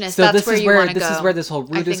 Conservationist. So that's where you want to go. This is where this whole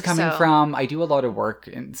root is coming from. I do a lot of work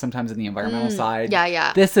sometimes in the environmental side.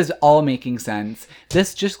 Yeah. This is all making sense.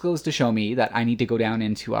 This just goes to show me that I need to go down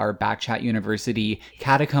into our Backchat University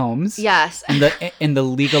catacombs. Yes. In the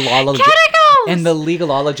legalologist. Catacombs! In the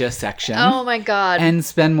legalologist section. Oh my God. And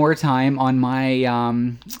spend more time on my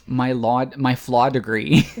my flaw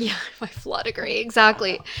degree. Yeah, my flaw degree.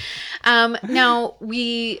 Exactly. Now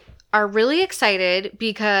we are really excited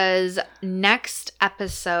because next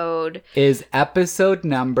episode is episode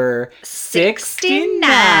number 69.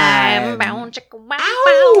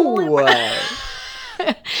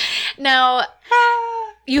 Now,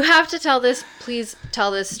 you have to tell this. Please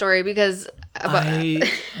tell this story because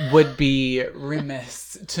I would be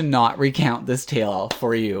remiss to not recount this tale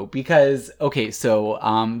for you because, so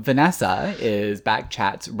Vanessa is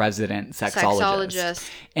Backchat's resident sexologist.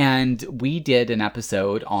 And we did an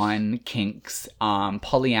episode on kinks,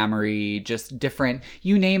 polyamory, just different,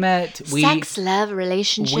 you name it. Sex, love,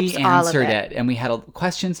 relationships, we answered it. And we had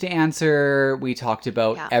questions to answer. We talked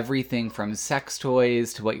about everything from sex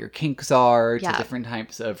toys to what your kinks are to different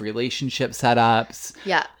types of relationship setups.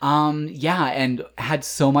 Yeah. And had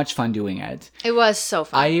so much fun doing it. It was so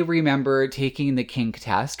fun. I remember taking the kink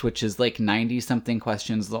test, which is like 90-something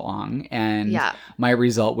questions long, and my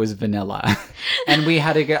result was vanilla. And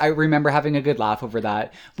I remember having a good laugh over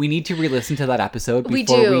that. We need to re-listen to that episode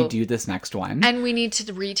before we do this next one. And we need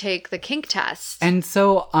to retake the kink test. And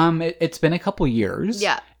so it's been a couple years.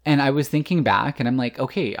 Yeah. And I was thinking back, and I'm like,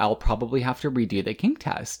 okay, I'll probably have to redo the kink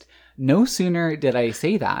test. No sooner did I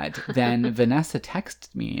say that than Vanessa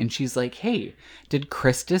texted me and she's like, hey, did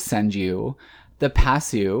Krista send you the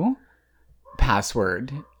PASU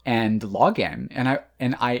password and login? And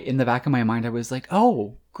I in the back of my mind, I was like,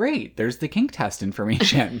 oh, great. There's the kink test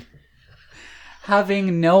information.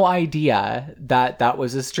 having no idea that that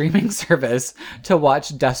was a streaming service to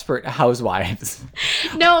watch Desperate Housewives.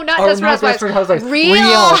 No, not Or Desperate not Housewives. Desperate Housewives.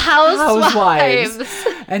 Real Housewives.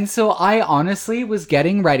 And so I honestly was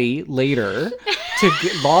getting ready later to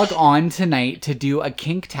log on tonight to do a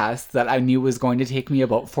kink test that I knew was going to take me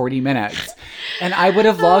about 40 minutes. And I would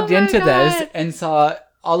have logged into this and saw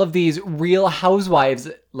all of these Real Housewives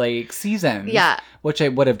like seasons. Yeah. Which I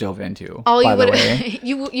would have dove into. All by you the would way.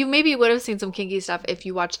 you maybe would have seen some kinky stuff if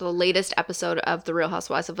you watched the latest episode of The Real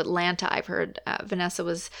Housewives of Atlanta. I've heard Vanessa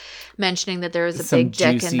was mentioning that there was a big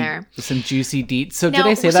dick in there. Some juicy deets. So Now,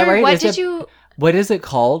 did I say that sorry, right? What is it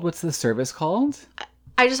called? What's the service called?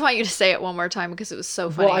 I just want you to say it one more time because it was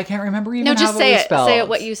so funny. Well, I can't remember even No, just how say it was it. spelled. Say it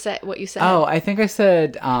what you said. What you said. Oh, I think I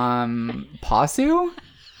said Pasu?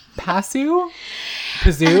 Pasu?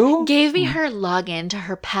 Pazoo? Gave me her login to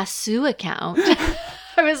her Pasu account.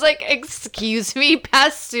 I was like, excuse me,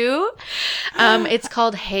 Pasu? It's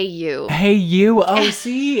called Hey You. Hey You. Oh,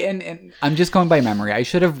 see? And I'm just going by memory. I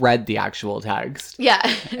should have read the actual text. Yeah.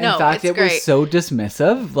 No, In fact, it's it great. was so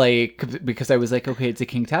dismissive, like, because I was like, okay, it's a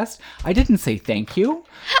kink test. I didn't say thank you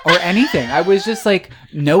or anything. I was just like,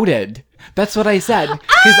 noted. That's what I said.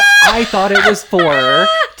 Because I thought it was for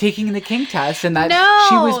taking the kink test and that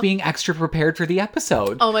she was being extra prepared for the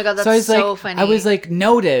episode. Oh my God, that's so I was so like, funny. I was like,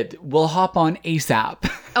 noted. We'll hop on ASAP.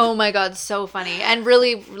 Oh my God, so funny. And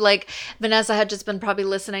really, like, Vanessa had just been probably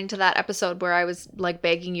listening to that episode where I was, like,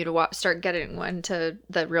 begging you to start getting one to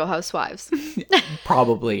The Real Housewives.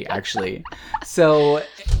 Probably, actually. So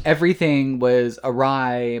everything was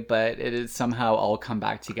awry, but it has somehow all come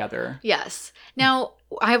back together. Yes. Now,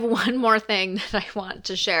 I have one more thing that I want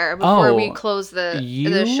to share before we close the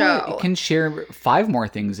show. You can share 5 more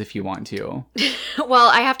things if you want to. Well,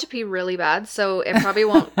 I have to pee really bad, so it probably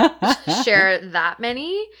won't share that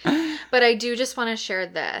many. But I do just want to share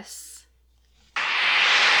this.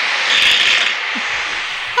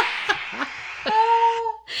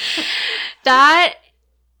 That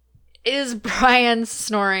is Brian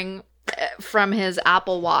snoring from his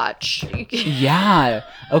Apple Watch. Yeah.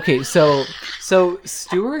 Okay, so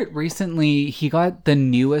Stuart recently, he got the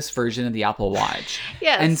newest version of the Apple Watch.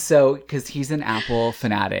 Yes. And so, because he's an Apple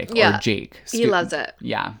fanatic, or Jake. He loves it.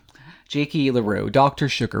 Yeah. Jakey LaRue, Dr.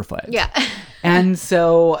 Sugarfoot. Yeah. And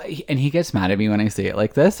so, and he gets mad at me when I say it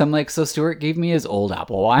like this. I'm like, so Stuart gave me his old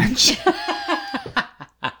Apple Watch.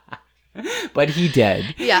 But he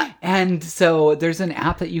did. Yeah. And so there's an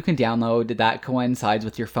app that you can download that coincides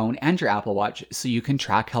with your phone and your Apple Watch so you can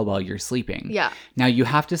track how well you're sleeping. Yeah. Now you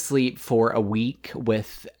have to sleep for a week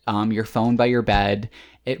with your phone by your bed.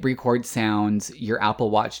 It records sounds. Your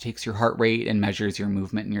Apple Watch takes your heart rate and measures your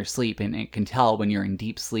movement in your sleep. And it can tell when you're in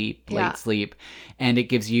deep sleep, light sleep. And it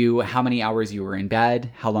gives you how many hours you were in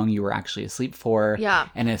bed, how long you were actually asleep for,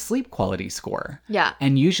 and a sleep quality score. Yeah.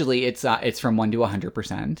 And usually it's from 1 to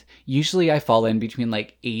 100%. Usually I fall in between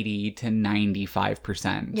like 80 to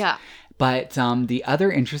 95%. Yeah. But the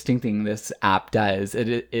other interesting thing this app does,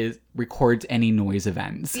 it records any noise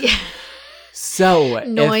events. Yeah. So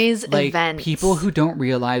noise if, like, events. People who don't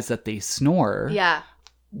realize that they snore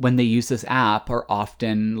when they use this app are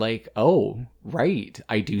often like, oh, right,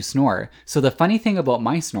 I do snore. So the funny thing about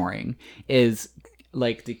my snoring is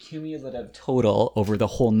like the cumulative total over the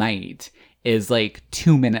whole night is like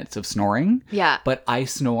 2 minutes of snoring. Yeah. But I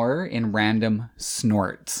snore in random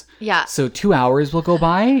snorts. Yeah. So 2 hours will go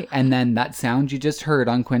by and then that sound you just heard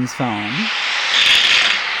on Quinn's phone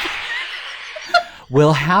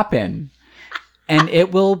will happen. And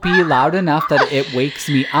it will be loud enough that it wakes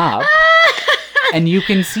me up. And you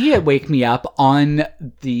can see it wake me up on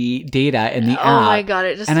the data in the app. Oh my God,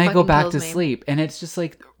 it just and I go back kills to me. sleep. And it's just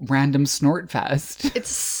like random snort fest. It's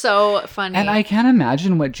so funny. And I can't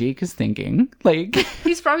imagine what Jake is thinking. Like,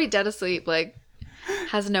 he's probably dead asleep, like,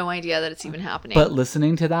 has no idea that it's even happening. but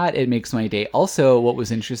listening to that, it makes my day. Also, what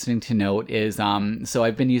was interesting to note is, so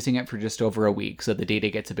I've been using it for just over a week. So the data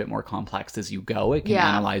gets a bit more complex as you go. It can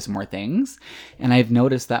analyze more things. And I've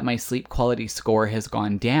noticed that my sleep quality score has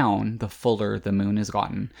gone down the fuller the moon has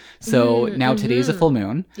gotten. So now today's a full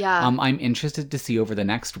moon. Yeah. I'm interested to see over the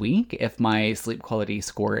next week if my sleep quality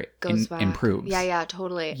score improves. Yeah,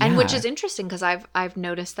 totally. And which is interesting because I've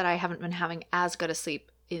noticed that I haven't been having as good a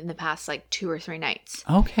sleep in the past like 2 or 3 nights.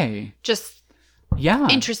 Okay. Just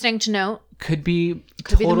interesting to note. Could be be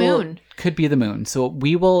the moon. Could be the moon. So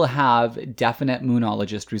we will have definite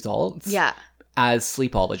moonologist results. Yeah. As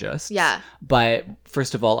sleepologists. Yeah. But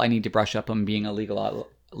first of all, I need to brush up on being a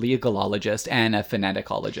legalologist and a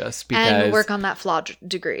phoneticologist because and work on that flaw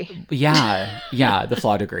degree. Yeah, the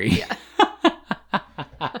flaw degree.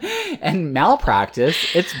 And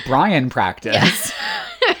malpractice, it's Brian practice. Yes.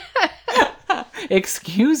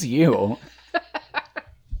 Excuse you.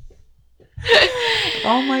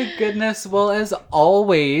 Oh my goodness. Well, as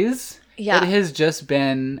always, Yeah. it has just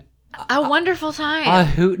been A wonderful time. a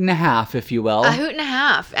hoot and a half, if you will. A hoot and a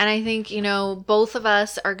half. And I think, both of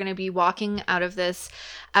us are going to be walking out of this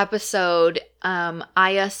episode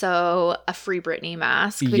ISO a Free Britney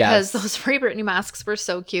mask, because Yes. those Free Britney masks were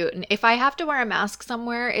so cute. And if I have to wear a mask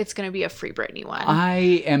somewhere, it's going to be a Free Britney one. I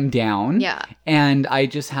am down. Yeah. And I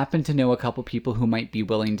just happen to know a couple people who might be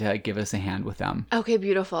willing to give us a hand with them. Okay,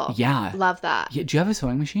 beautiful. Yeah. Love that. Yeah, do you have a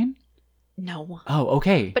sewing machine? No. Oh,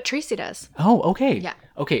 okay. But Tracy does. Oh, okay. Yeah.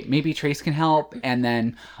 Okay, maybe Trace can help, and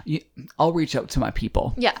then I'll reach out to my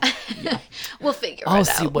people. Yeah. We'll figure I'll it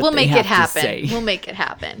see out. what We'll they make it have to happen. say. We'll make it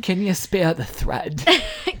happen. Can you spare the thread?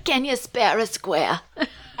 Can you spare a square?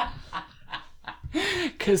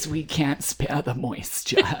 Because we can't spare the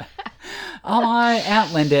moisture.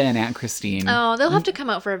 Aunt Linda and Aunt Christine. Oh, they'll have to come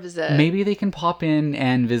out for a visit. Maybe they can pop in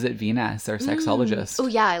and visit Venus, our sexologist. Oh,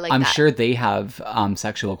 yeah, I like I'm that. sure they have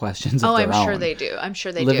sexual questions of Oh, their I'm own. sure they do. I'm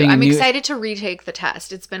sure they Living do. a I'm new- excited to retake the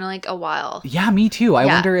test. It's been like a while. Yeah, me too. I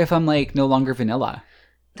Yeah. wonder if I'm like no longer vanilla.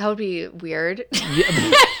 That would be weird.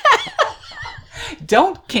 Yeah.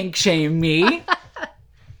 Don't kink shame me.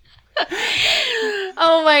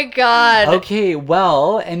 Oh my God. Okay,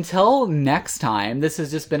 well, until next time, this has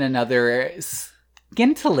just been another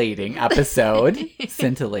scintillating episode.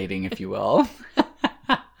 Scintillating, if you will.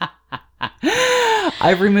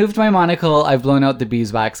 I've removed my monocle. I've blown out the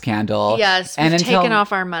beeswax candle. Yes, we've and taken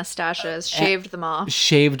off our mustaches, shaved them off.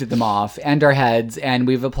 Shaved them off and our heads, and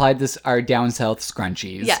we've applied our down south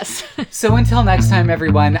scrunchies. Yes. So until next time,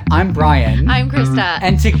 everyone, I'm Brian. I'm Krista.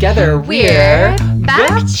 And together we're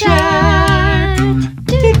Back Chat.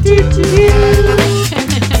 Do, do, do.